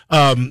Room.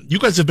 You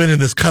guys have been in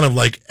this kind of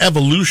like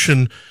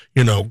evolution,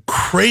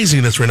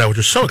 craziness right now, which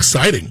is so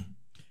exciting.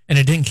 And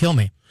it didn't kill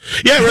me.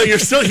 Yeah, right. You're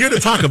still here to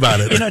talk about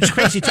it. It's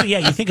crazy too. Yeah,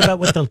 you think about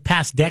what the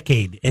past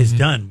decade has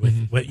done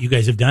with what you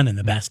guys have done in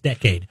the past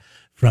decade,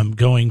 from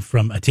going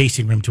from a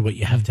tasting room to what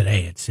you have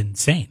today. It's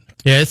insane.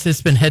 Yeah,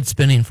 it's been head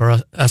spinning for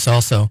us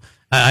also.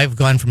 I've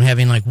gone from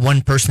having like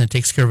one person that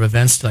takes care of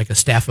events to like a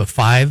staff of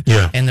 5.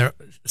 Yeah. And they're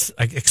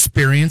like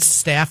experienced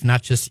staff,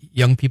 not just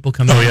young people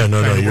coming Oh, in yeah, and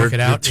no. trying to Your work it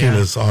out. team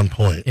is on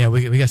point. Yeah,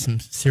 we got some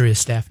serious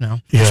staff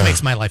now, Yeah. which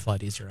makes my life a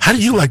lot easier. How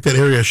do you like that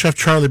area, Chef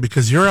Charlie?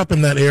 Because you're up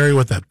in that area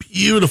with that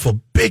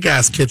beautiful big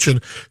ass kitchen.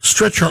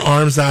 Stretch your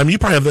arms out. I mean, you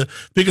probably have the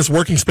biggest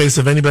working space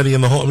of anybody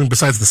in the whole. I mean,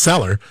 besides the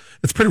cellar,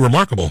 it's pretty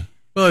remarkable.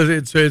 Well,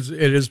 it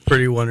is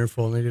pretty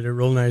wonderful, and they did a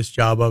real nice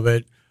job of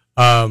it.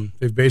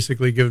 They've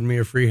basically given me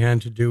a free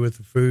hand to do with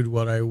the food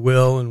what I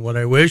will and what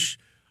I wish.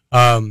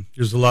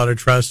 There's a lot of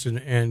trust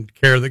and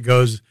care that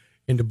goes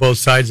into both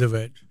sides of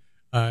it.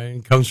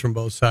 It comes from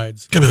both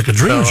sides. It's gonna be like a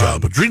dream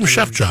job, a dream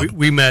chef job.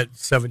 We met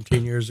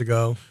 17 years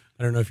ago.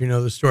 I don't know if you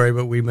know the story,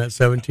 but we met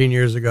 17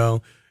 years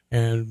ago,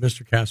 and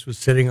Mr. Cass was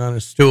sitting on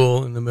a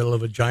stool in the middle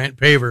of a giant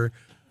paver,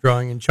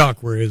 drawing in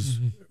chalk where his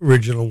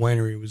original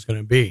winery was going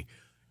to be. He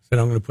said,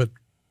 "I'm going to put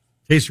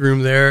the tasting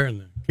room there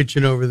and the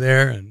kitchen over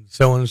there," and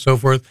so on and so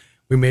forth.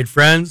 We made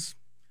friends,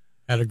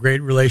 had a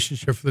great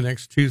relationship for the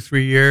next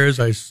 2-3 years.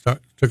 I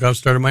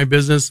started my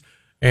business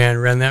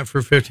and ran that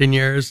for 15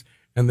 years.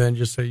 And then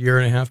just a year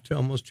and a half to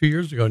almost 2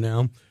 years ago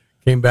now,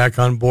 came back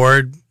on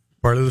board,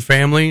 part of the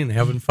family and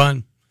having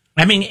fun.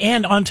 I mean,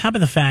 and on top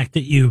of the fact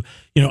that you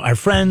are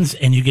friends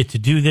and you get to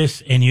do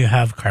this and you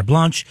have carte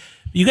blanche,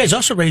 you guys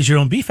also raise your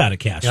own beef out of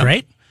Cass,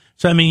 right?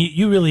 So, I mean,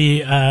 you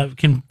really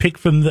can pick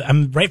from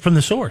right from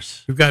the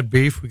source. We've got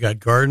beef, we got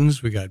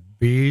gardens, we got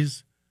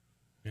bees.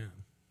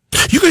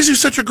 You guys do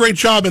such a great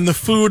job, and the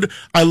food,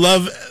 I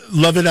love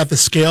it at the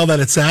scale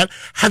that it's at.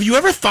 Have you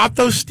ever thought,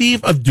 though,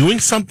 Steve, of doing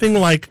something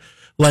like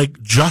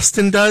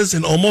Justin does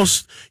and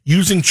almost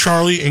using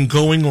Charlie and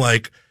going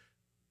like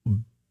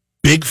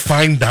big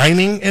fine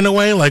dining in a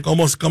way, like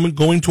almost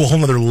going to a whole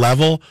nother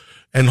level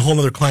and a whole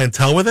nother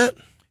clientele with it?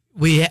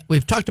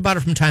 We've talked about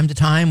it from time to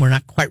time. We're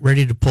not quite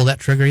ready to pull that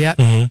trigger yet.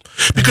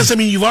 Mm-hmm. Because, I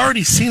mean, you've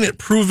already seen it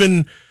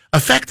proven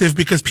effective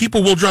because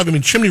people will drive. I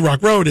mean, Chimney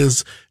Rock Road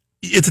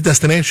it's a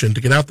destination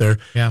to get out there.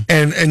 Yeah.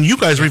 And you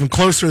guys are even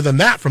closer than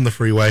that from the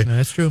freeway. No,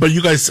 that's true. But you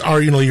guys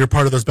are, you're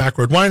part of those back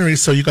road wineries,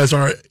 so you guys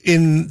are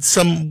in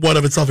somewhat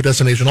of itself a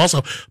destination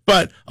also,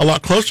 but a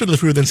lot closer to the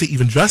freeway than, say,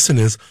 even Justin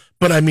is.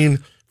 But, I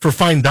mean, for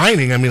fine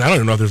dining, I mean, I don't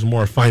even know if there's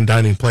more fine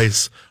dining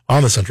place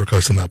on the Central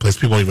Coast than that place.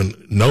 People don't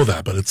even know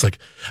that, but it's like,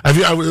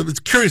 I was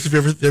curious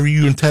if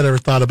you and Ted ever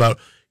thought about,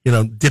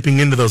 dipping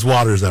into those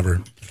waters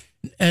ever.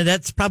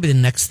 That's probably the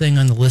next thing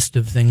on the list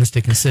of things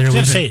to consider.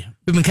 We've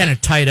been kind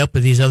of tied up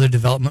with these other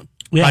development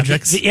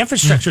projects. The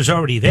infrastructure's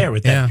already there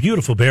with that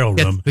beautiful barrel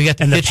room. We got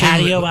the and kitchen, the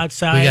patio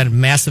outside. We got a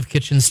massive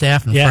kitchen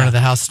staff in front of the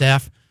house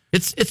staff.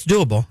 It's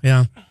doable.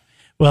 Yeah.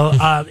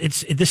 Well,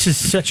 this is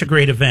such a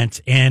great event,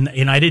 and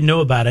I didn't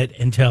know about it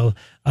until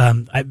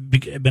I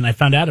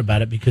found out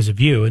about it because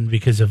of you and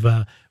because of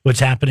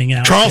what's happening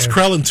out Charles there.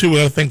 Krellin, too. We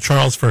got to thank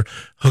Charles for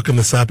hooking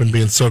this up and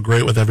being so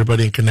great with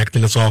everybody and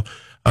connecting us all.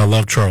 I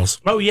love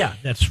Charles. Oh, yeah,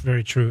 that's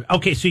very true.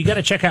 Okay, so you got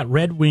to check out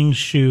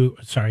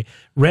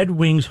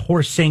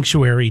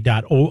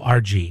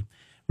redwingshorsesanctuary.org.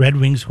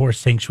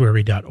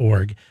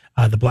 redwingshorsesanctuary.org.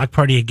 The block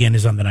party, again,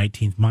 is on the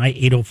 19th.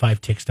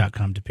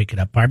 My805tix.com to pick it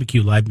up.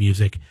 Barbecue, live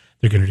music.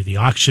 They're going to do the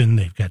auction.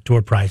 They've got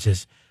door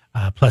prizes,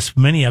 plus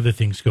many other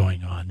things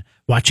going on.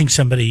 Watching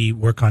somebody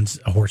work on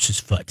a horse's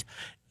foot.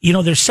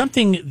 There's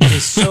something that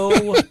is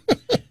so...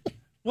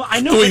 Well, I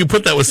know the way you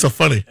put that was so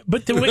funny.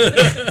 But the way...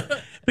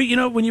 But,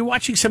 when you're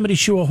watching somebody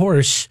shoe a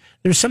horse,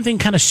 there's something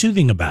kind of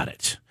soothing about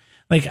it.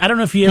 Like, I don't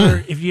know if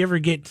you ever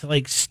get to,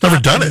 like,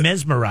 stop and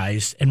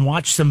mesmerized and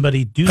watch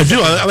somebody do something. I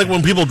do. I like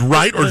when people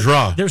write or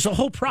draw. There's a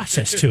whole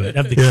process to it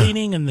of the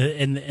cleaning and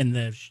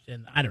the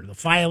I don't know, the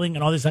filing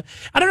and all this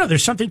stuff. I don't know.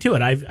 There's something to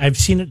it. I've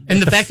seen it. And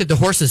the fact that the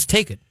horses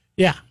take it.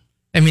 Yeah.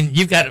 I mean,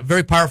 you've got a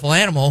very powerful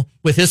animal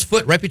with his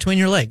foot right between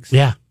your legs.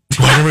 Yeah.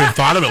 I never even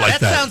thought of it like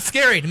that. That sounds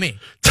scary to me.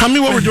 Tell me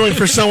what we're doing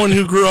for someone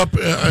who grew up,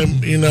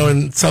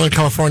 in Southern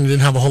California,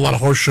 didn't have a whole lot of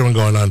horseshoeing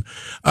going on.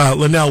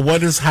 Linnell,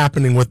 what is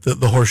happening with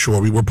the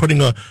horseshoe? We're putting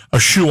a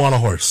shoe on a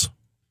horse.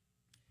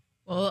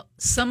 Well,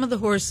 some of the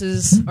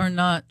horses are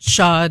not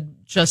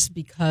shod just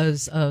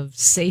because of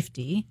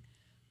safety,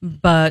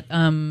 but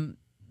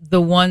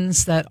the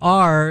ones that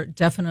are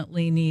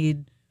definitely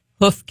need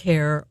hoof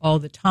care all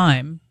the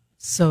time.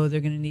 So they're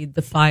going to need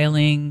the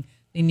filing.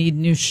 They need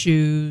new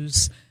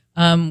shoes.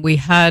 We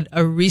had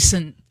a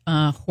recent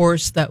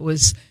horse that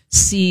was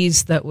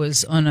seized that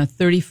was on a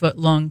 30-foot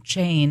long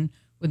chain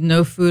with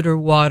no food or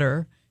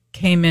water,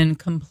 came in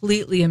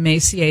completely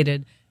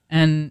emaciated,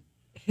 and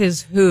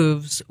his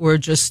hooves were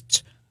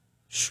just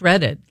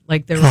shredded,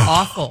 like they were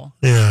awful.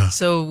 Yeah.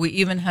 So we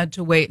even had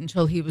to wait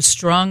until he was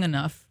strong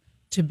enough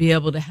to be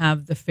able to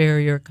have the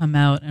farrier come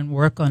out and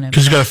work on him.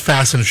 Because you got to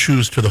fasten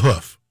shoes to the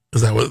hoof.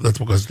 That's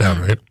what goes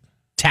down, right?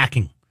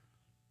 Tacking.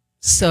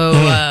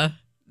 So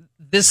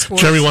this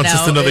horse Jeremy wants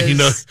us to know that he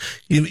knows.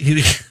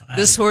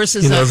 This horse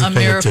is a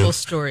miracle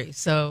story.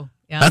 So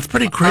yeah, that's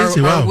pretty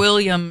crazy. Our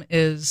William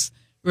is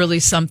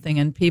really something,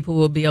 and people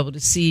will be able to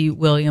see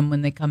William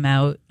when they come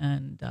out.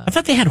 And I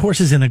thought they had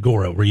horses in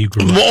Agora where you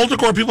grew up. Well, old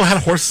Agora people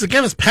had horses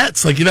again as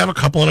pets. Like you'd have a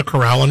couple in a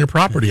corral on your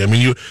property. I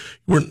mean, you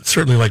weren't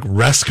certainly like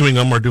rescuing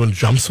them or doing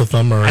jumps with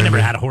them. I never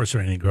had a horse or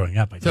anything growing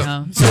up. I just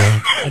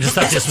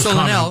thought this was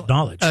common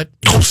knowledge.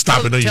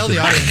 Stop it! Tell the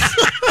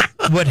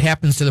audience what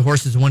happens to the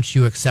horses once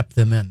you accept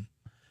them in.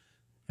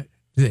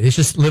 Do they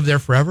just live there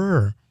forever?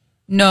 Or?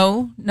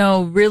 No,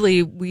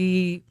 really,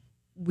 we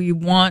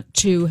want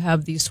to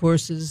have these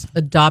horses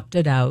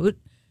adopted out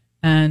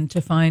and to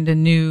find a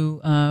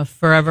new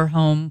forever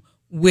home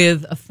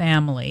with a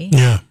family.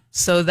 Yeah.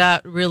 So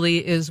that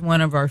really is one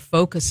of our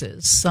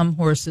focuses. Some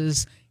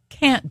horses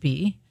can't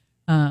be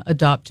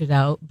adopted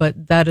out,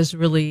 but that is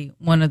really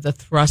one of the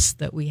thrusts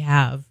that we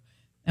have,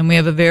 And we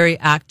have a very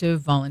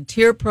active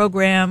volunteer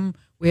program.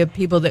 We have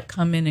people that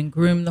come in and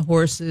groom the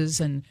horses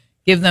and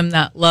give them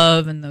that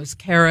love and those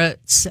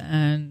carrots.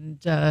 And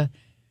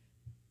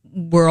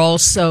we're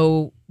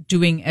also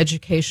doing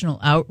educational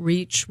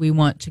outreach. We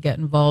want to get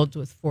involved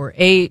with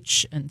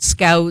 4-H and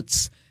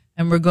Scouts,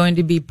 and we're going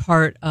to be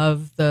part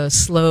of the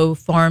SLO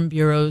Farm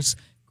Bureau's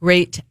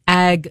Great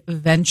Ag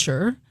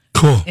Venture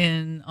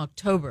in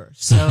October.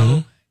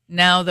 So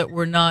now that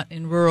we're not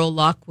in rural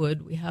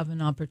Lockwood, we have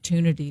an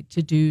opportunity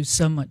to do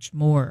so much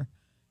more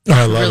to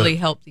really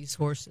help these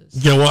horses.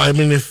 Yeah, well, I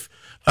mean, if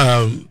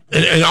and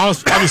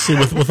obviously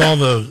with all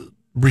the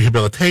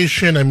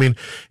rehabilitation, I mean,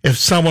 if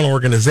someone,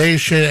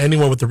 organization,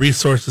 anyone with the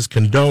resources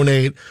can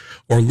donate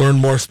or learn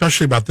more,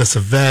 especially about this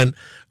event,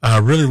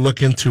 really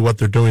look into what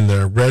they're doing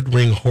there,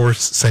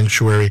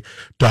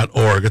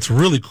 redwinghorsesanctuary.org. It's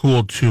really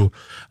cool to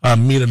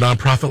meet a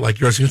nonprofit like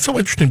yours. And it's so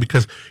interesting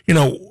because,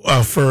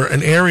 for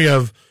an area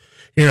of,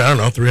 I don't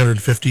know,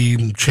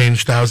 350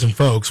 change thousand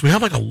folks. We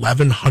have like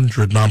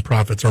 1,100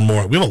 nonprofits or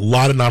more. We have a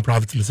lot of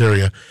nonprofits in this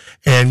area,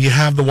 and you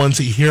have the ones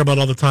that you hear about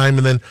all the time,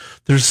 and then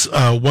there's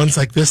ones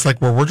like this, like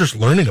where we're just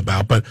learning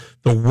about. But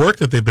the work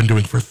that they've been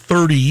doing for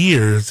 30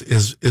 years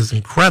is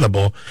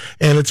incredible,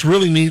 and it's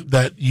really neat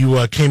that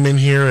you came in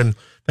here and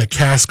that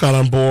Cass got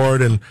on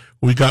board, and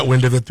we got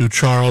wind of it through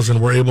Charles,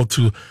 and we're able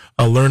to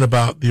learn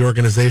about the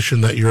organization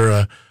that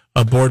you're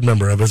a board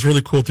member of. It's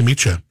really cool to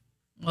meet you.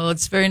 Well,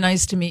 it's very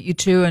nice to meet you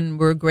too, and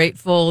we're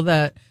grateful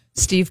that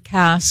Steve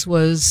Cass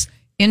was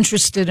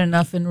interested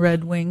enough in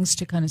Red Wings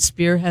to kind of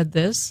spearhead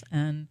this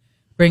and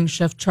bring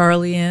Chef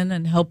Charlie in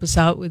and help us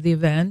out with the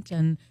event.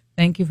 And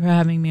thank you for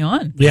having me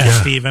on. Yeah,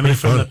 Steve. I mean,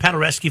 from the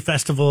Paderewski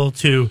Festival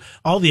to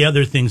all the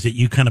other things that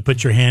you kind of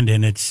put your hand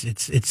in, it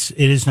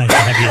is nice to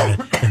have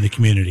you in the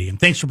community. And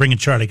thanks for bringing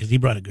Charlie, because he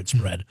brought a good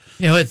spread.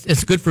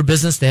 It's good for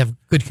business to have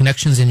good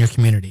connections in your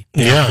community.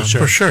 Yeah,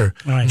 for sure.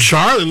 Right.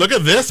 Charlie, look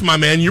at this, my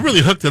man. You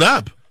really hooked it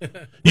up.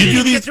 You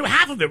do get through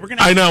half of it.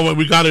 I know.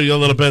 We got it a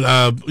little bit.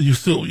 You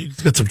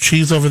got some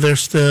cheese over there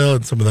still,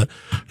 and some of that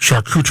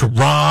charcuterie.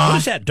 What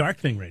is that dark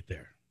thing right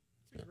there?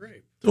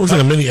 It looks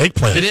like a mini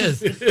eggplant. It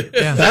is.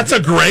 Yeah. That's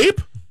a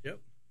grape? Yep.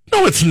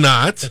 No, it's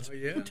not.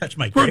 Touch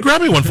my We're grape.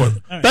 grabbing one for it.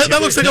 Right.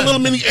 That looks like a little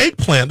mini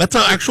eggplant. That's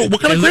an actual.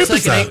 What kind It of grape looks like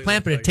is an that?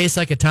 eggplant, but it tastes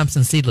like a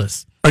Thompson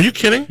seedless. Are you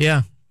kidding?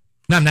 Yeah.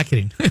 No, I'm not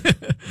kidding.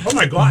 Oh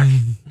my gosh.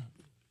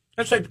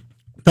 That's like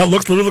That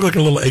looks literally like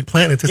a little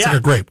eggplant. It tastes like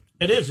a grape.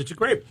 It is. It's a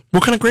grape.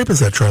 What kind of grape is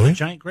that, Charlie?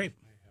 Giant grape.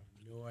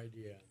 No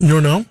idea. You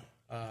don't know?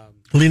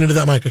 Lean into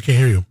that mic. I can't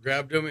hear you.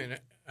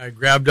 I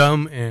grabbed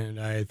them and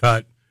I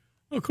thought,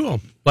 oh, cool,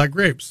 black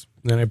grapes.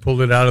 And then I pulled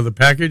it out of the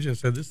package and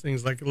said, this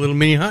thing's like a little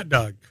mini hot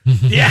dog.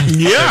 Yeah.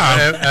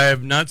 Yeah. I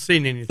have not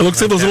seen anything. It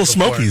looks like those that little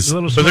before. smokies.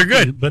 So they're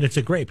good. But it's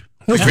a grape.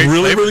 It's Great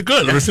really, flavor. really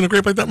good. I've never seen a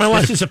grape like that in my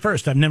life. This is a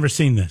first. I've never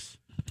seen this.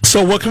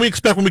 So what can we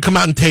expect when we come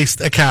out and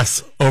taste at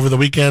Cass over the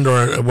weekend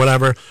or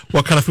whatever?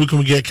 What kind of food can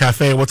we get at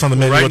Cafe? What's on the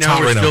menu? Right What's now hot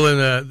we're right still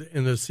now?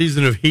 in the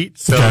season of heat,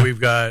 so Okay. we've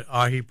got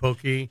ahi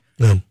poke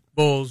Yeah.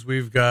 bowls.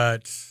 We've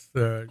got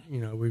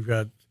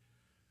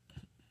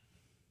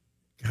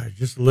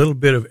just a little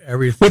bit of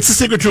everything. What's the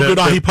secret to a good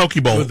ahi poke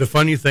bowl? The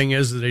funny thing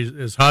is that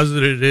as hot as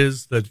it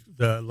is,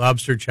 the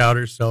lobster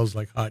chowder sells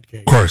like hotcakes.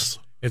 Of course.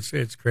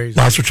 It's crazy.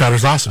 Lobster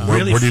chowder's awesome.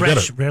 Where do you get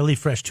it? Really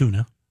fresh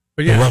tuna.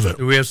 But I love it.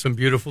 we have some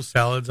beautiful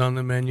salads on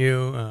the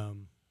menu.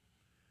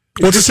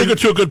 What's the secret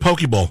to a good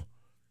poke bowl?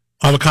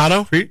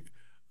 Avocado?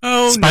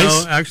 Oh,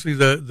 Spice? no, actually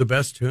the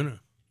best tuna.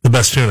 The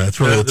best tuna. It's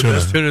really The the tuna.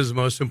 best tuna is the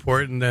most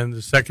important. Then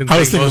the second I thing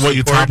was thinking most what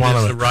you top important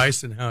on is it. the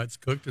rice and how it's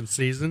cooked and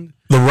seasoned.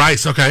 The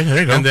rice. Okay, there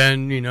you go. And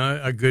then,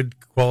 a good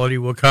quality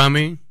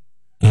wakame,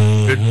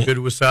 Mhm. good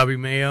wasabi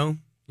mayo.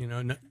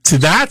 See,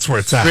 that's where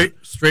it's at.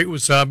 Straight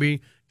wasabi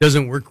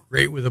doesn't work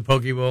great with a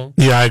poke bowl.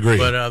 Yeah, I agree.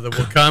 But the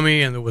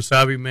wakame and the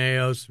wasabi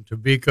mayo, some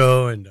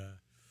tobiko, and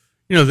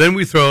then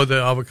we throw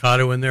the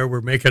avocado in there. We're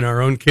making our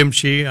own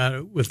kimchi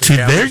with the See,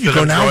 camels there you that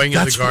go are now. growing in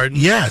the That's garden.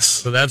 yes.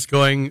 So that's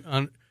going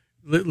on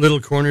little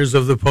corners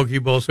of the poke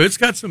bowl. So it's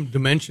got some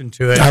dimension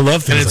to it. I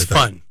love things and it's like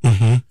fun. that.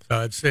 Mm-hmm.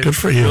 So it's Good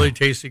for you. really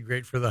tasty,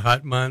 great for the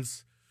hot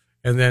months.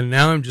 And then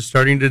now I'm just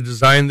starting to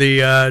design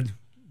the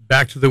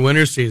back to the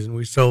winter season.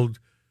 We sold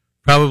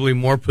probably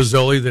more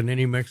pozole than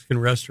any Mexican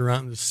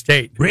restaurant in the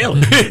state.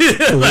 Really?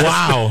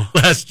 Wow.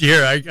 Last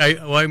year,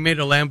 I made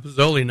a lamb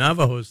pozole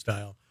Navajo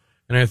style.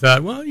 And I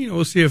thought, well,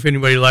 we'll see if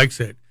anybody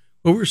likes it.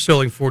 Well, we're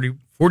selling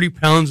 40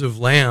 pounds of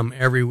lamb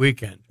every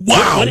weekend.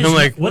 Wow. What is, I'm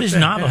like, what is the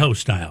Navajo heck?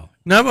 style?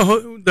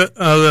 Navajo,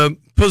 the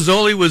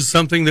pozole was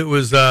something that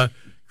was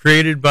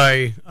created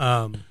by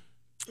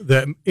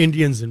the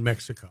Indians in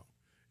Mexico.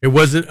 It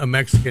wasn't a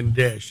Mexican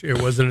dish.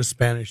 It wasn't a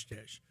Spanish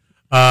dish.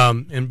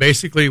 And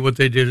basically what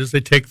they did is they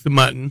take the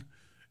mutton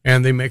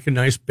and they make a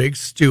nice big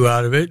stew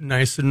out of it,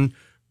 nice and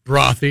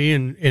brothy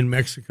in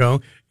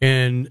Mexico.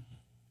 And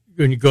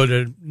when you go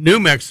to New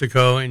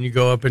Mexico and you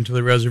go up into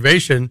the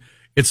reservation,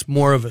 it's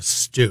more of a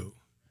stew.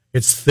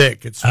 It's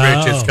thick. It's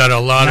rich. It's got a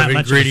lot Not of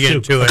much of a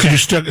ingredient soup. to it. Could you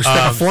stick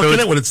a fork so in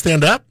it? Would it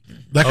stand up?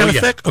 That kind of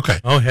yeah. thick? Okay.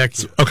 Oh, heck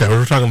yeah. Okay,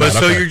 we're talking But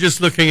about so okay. you're just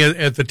looking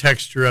at the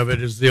texture of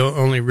it is the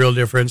only real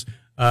difference.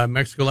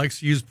 Mexico likes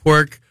to use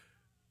pork.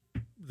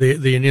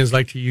 The Indians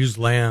like to use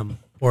lamb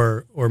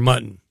or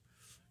mutton,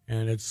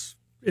 and it's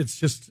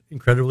just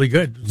incredibly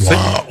good.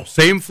 Wow.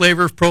 Same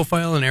flavor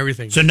profile and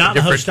everything. So Navajo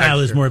Different style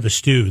is texture. more of a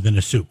stew than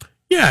a soup.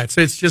 Yeah,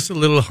 it's just a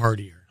little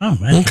heartier. Oh,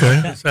 man.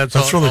 Okay. So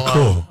That's really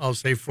cool. I'll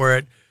say for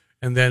it,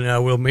 and then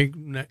we'll make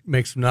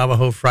some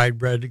Navajo fried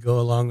bread to go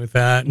along with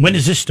that. When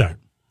does this start?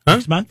 Huh?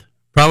 Next month?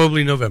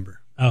 Probably November.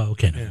 Oh,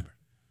 okay. November.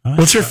 All right.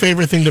 What's your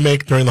favorite thing to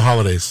make during the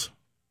holidays?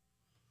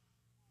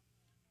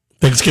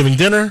 Thanksgiving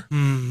dinner?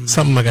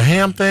 Something like a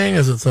ham thing?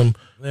 Is it some?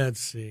 Let's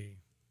see.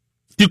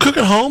 Do you cook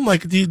at home?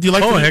 Like, do you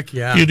like? Oh, heck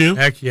yeah. You do?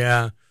 Heck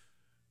yeah.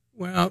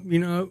 Well,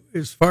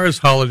 as far as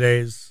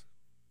holidays,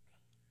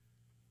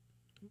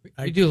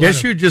 I do a lot guess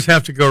of- you just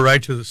have to go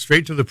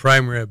straight to the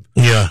prime rib.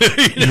 Yeah.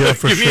 Yeah,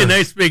 for Give sure. me a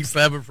nice big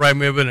slab of prime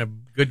rib and a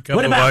good cup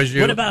What of about au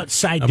jus. what about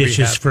side I'll be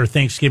dishes happy. for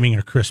Thanksgiving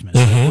or Christmas?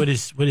 Mm-hmm. What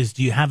is?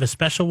 Do you have a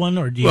special one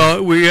or do you?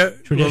 Well,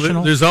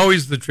 Traditional? there's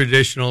always the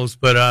traditionals,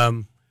 but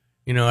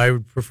I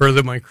would prefer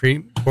that my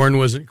corn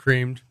wasn't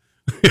creamed.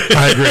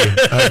 I agree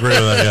with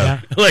that.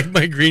 Yeah. I like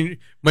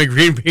my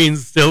green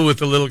beans still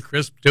with a little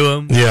crisp to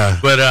them. Yeah.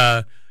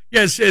 But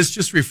it's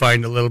just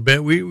refined a little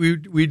bit.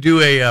 We do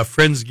a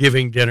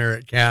Friendsgiving dinner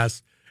at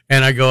Cass,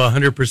 and I go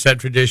 100%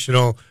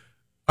 traditional,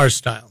 our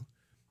style,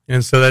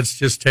 and so that's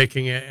just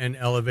taking it and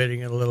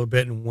elevating it a little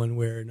bit in one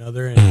way or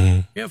another,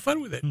 and have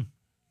fun with it.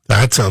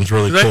 That sounds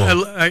really 'Cause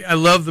cool. I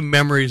love the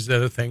memories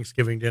that a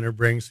Thanksgiving dinner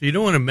brings. So you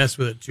don't want to mess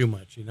with it too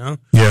much,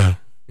 Yeah.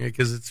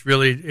 because it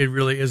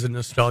really is a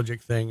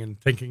nostalgic thing, and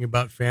thinking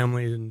about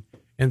family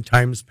and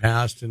times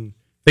past and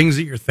things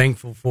that you're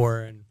thankful for.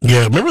 And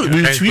Yeah. Remember,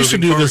 we guys used to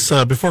moving do this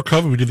before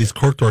COVID. We did these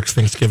Cork Dorks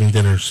Thanksgiving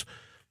dinners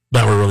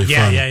that were really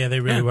yeah, fun. yeah, they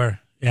really were.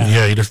 Yeah.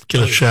 Yeah, you just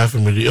get a chef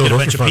and we do. Oh, Get a those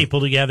bunch are of fun.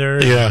 people together.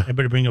 Yeah.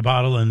 Everybody bring a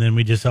bottle, and then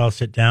we just all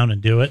sit down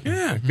and do it.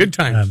 yeah, good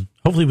times.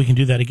 Hopefully, we can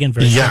do that again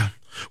very Yeah. soon.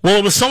 Well,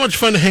 it was so much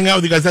fun to hang out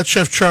with you guys. That's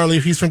Chef Charlie.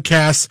 He's from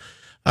Cass,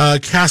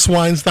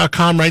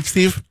 CassWines.com, right,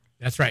 Steve?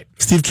 That's right.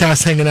 Steve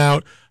Cass hanging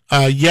out.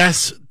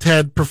 Yes,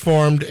 Ted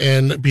performed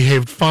and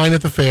behaved fine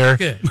at the fair.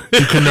 Good.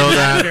 You can know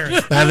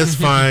that. That is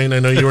fine. I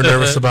know you were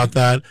nervous about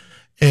that.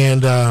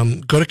 And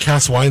go to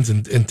Cass Wines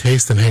and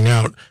taste and hang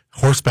out.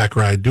 Horseback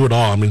ride. Do it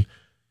all. I mean,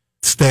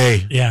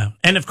 stay. Yeah,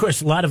 and of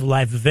course, a lot of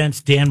live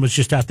events. Dan was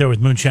just out there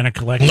with Moonshiner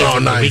Collective Oh,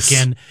 on nice. the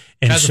weekend,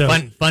 and That was so a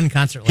fun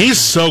concert. He's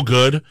so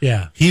good.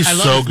 yeah, He's I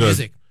love so his good.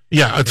 music.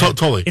 Yeah,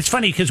 totally. it's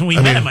funny because when we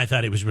met mean- him, I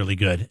thought he was really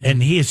good,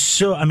 and he is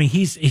so. I mean,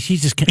 he's just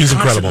He's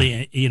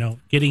constantly,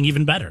 getting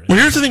even better. Well,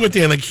 here's the thing with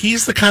Dan. Like,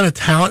 he's the kind of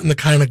talent and the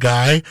kind of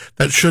guy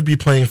that should be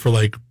playing for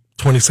like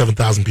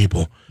 27,000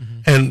 people.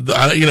 And,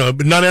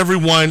 but not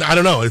everyone, I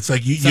don't know. It's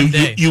like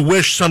Someday. you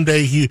wish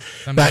someday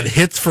that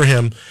hits for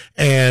him.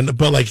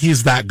 But like,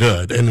 he's that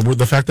good. And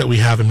the fact that we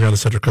have him here on the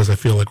Central Coast, I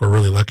feel like we're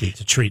really lucky. It's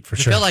a treat for I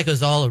sure. felt like it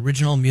was all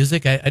original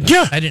music. I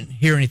didn't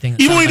hear anything.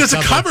 that Even when he sounded does a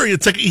like cover,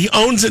 it's like he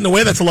owns it in a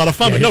way that's a lot of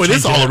fun. Yeah, But no, he it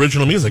is changed it all up.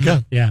 original music.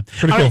 Yeah. Yeah.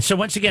 Pretty All cool. right. So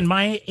once again,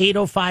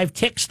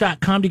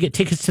 my805tix.com to get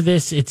tickets to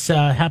this. It's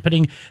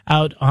happening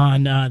out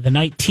on the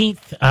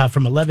 19th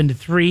from 11 to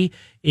 3.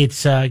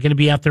 It's going to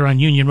be out there on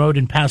Union Road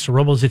in Paso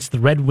Robles. It's the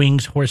Red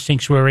Wings Horse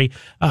Sanctuary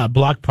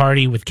block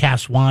party with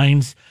Cass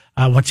Wines.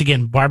 Once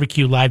again,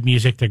 barbecue, live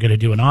music. They're going to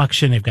do an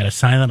auction. They've got a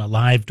silent, a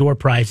live, door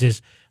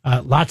prizes.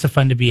 Lots of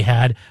fun to be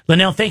had.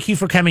 Linnell, thank you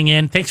for coming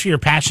in. Thanks for your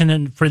passion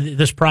and for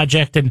this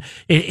project. And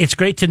it's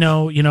great to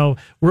know,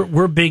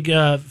 we're big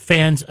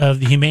fans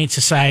of the Humane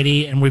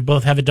Society, and we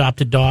both have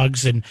adopted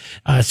dogs. And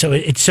so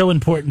it's so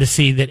important to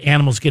see that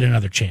animals get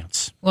another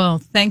chance. Well,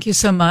 thank you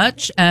so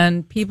much.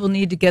 And people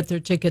need to get their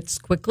tickets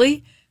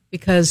quickly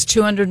because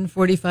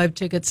 245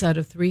 tickets out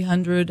of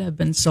 300 have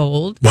been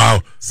sold. Wow.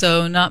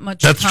 So not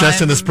much That's time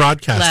just in this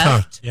broadcast, huh?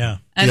 left. Yeah.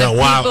 And Yeah, if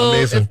wow, people,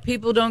 amazing. If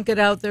people don't get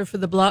out there for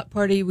the block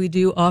party, we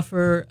do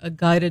offer a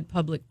guided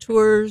public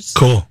tours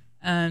Cool.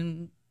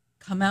 and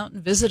come out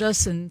and visit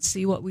us and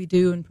see what we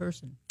do in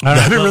person. All right,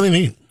 That'd be well, really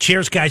neat.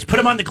 Cheers, guys. Put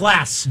them on the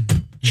glass.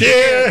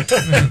 Cheers.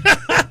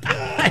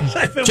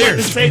 I've been wanting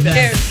to say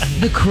that.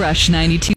 The Crush 92.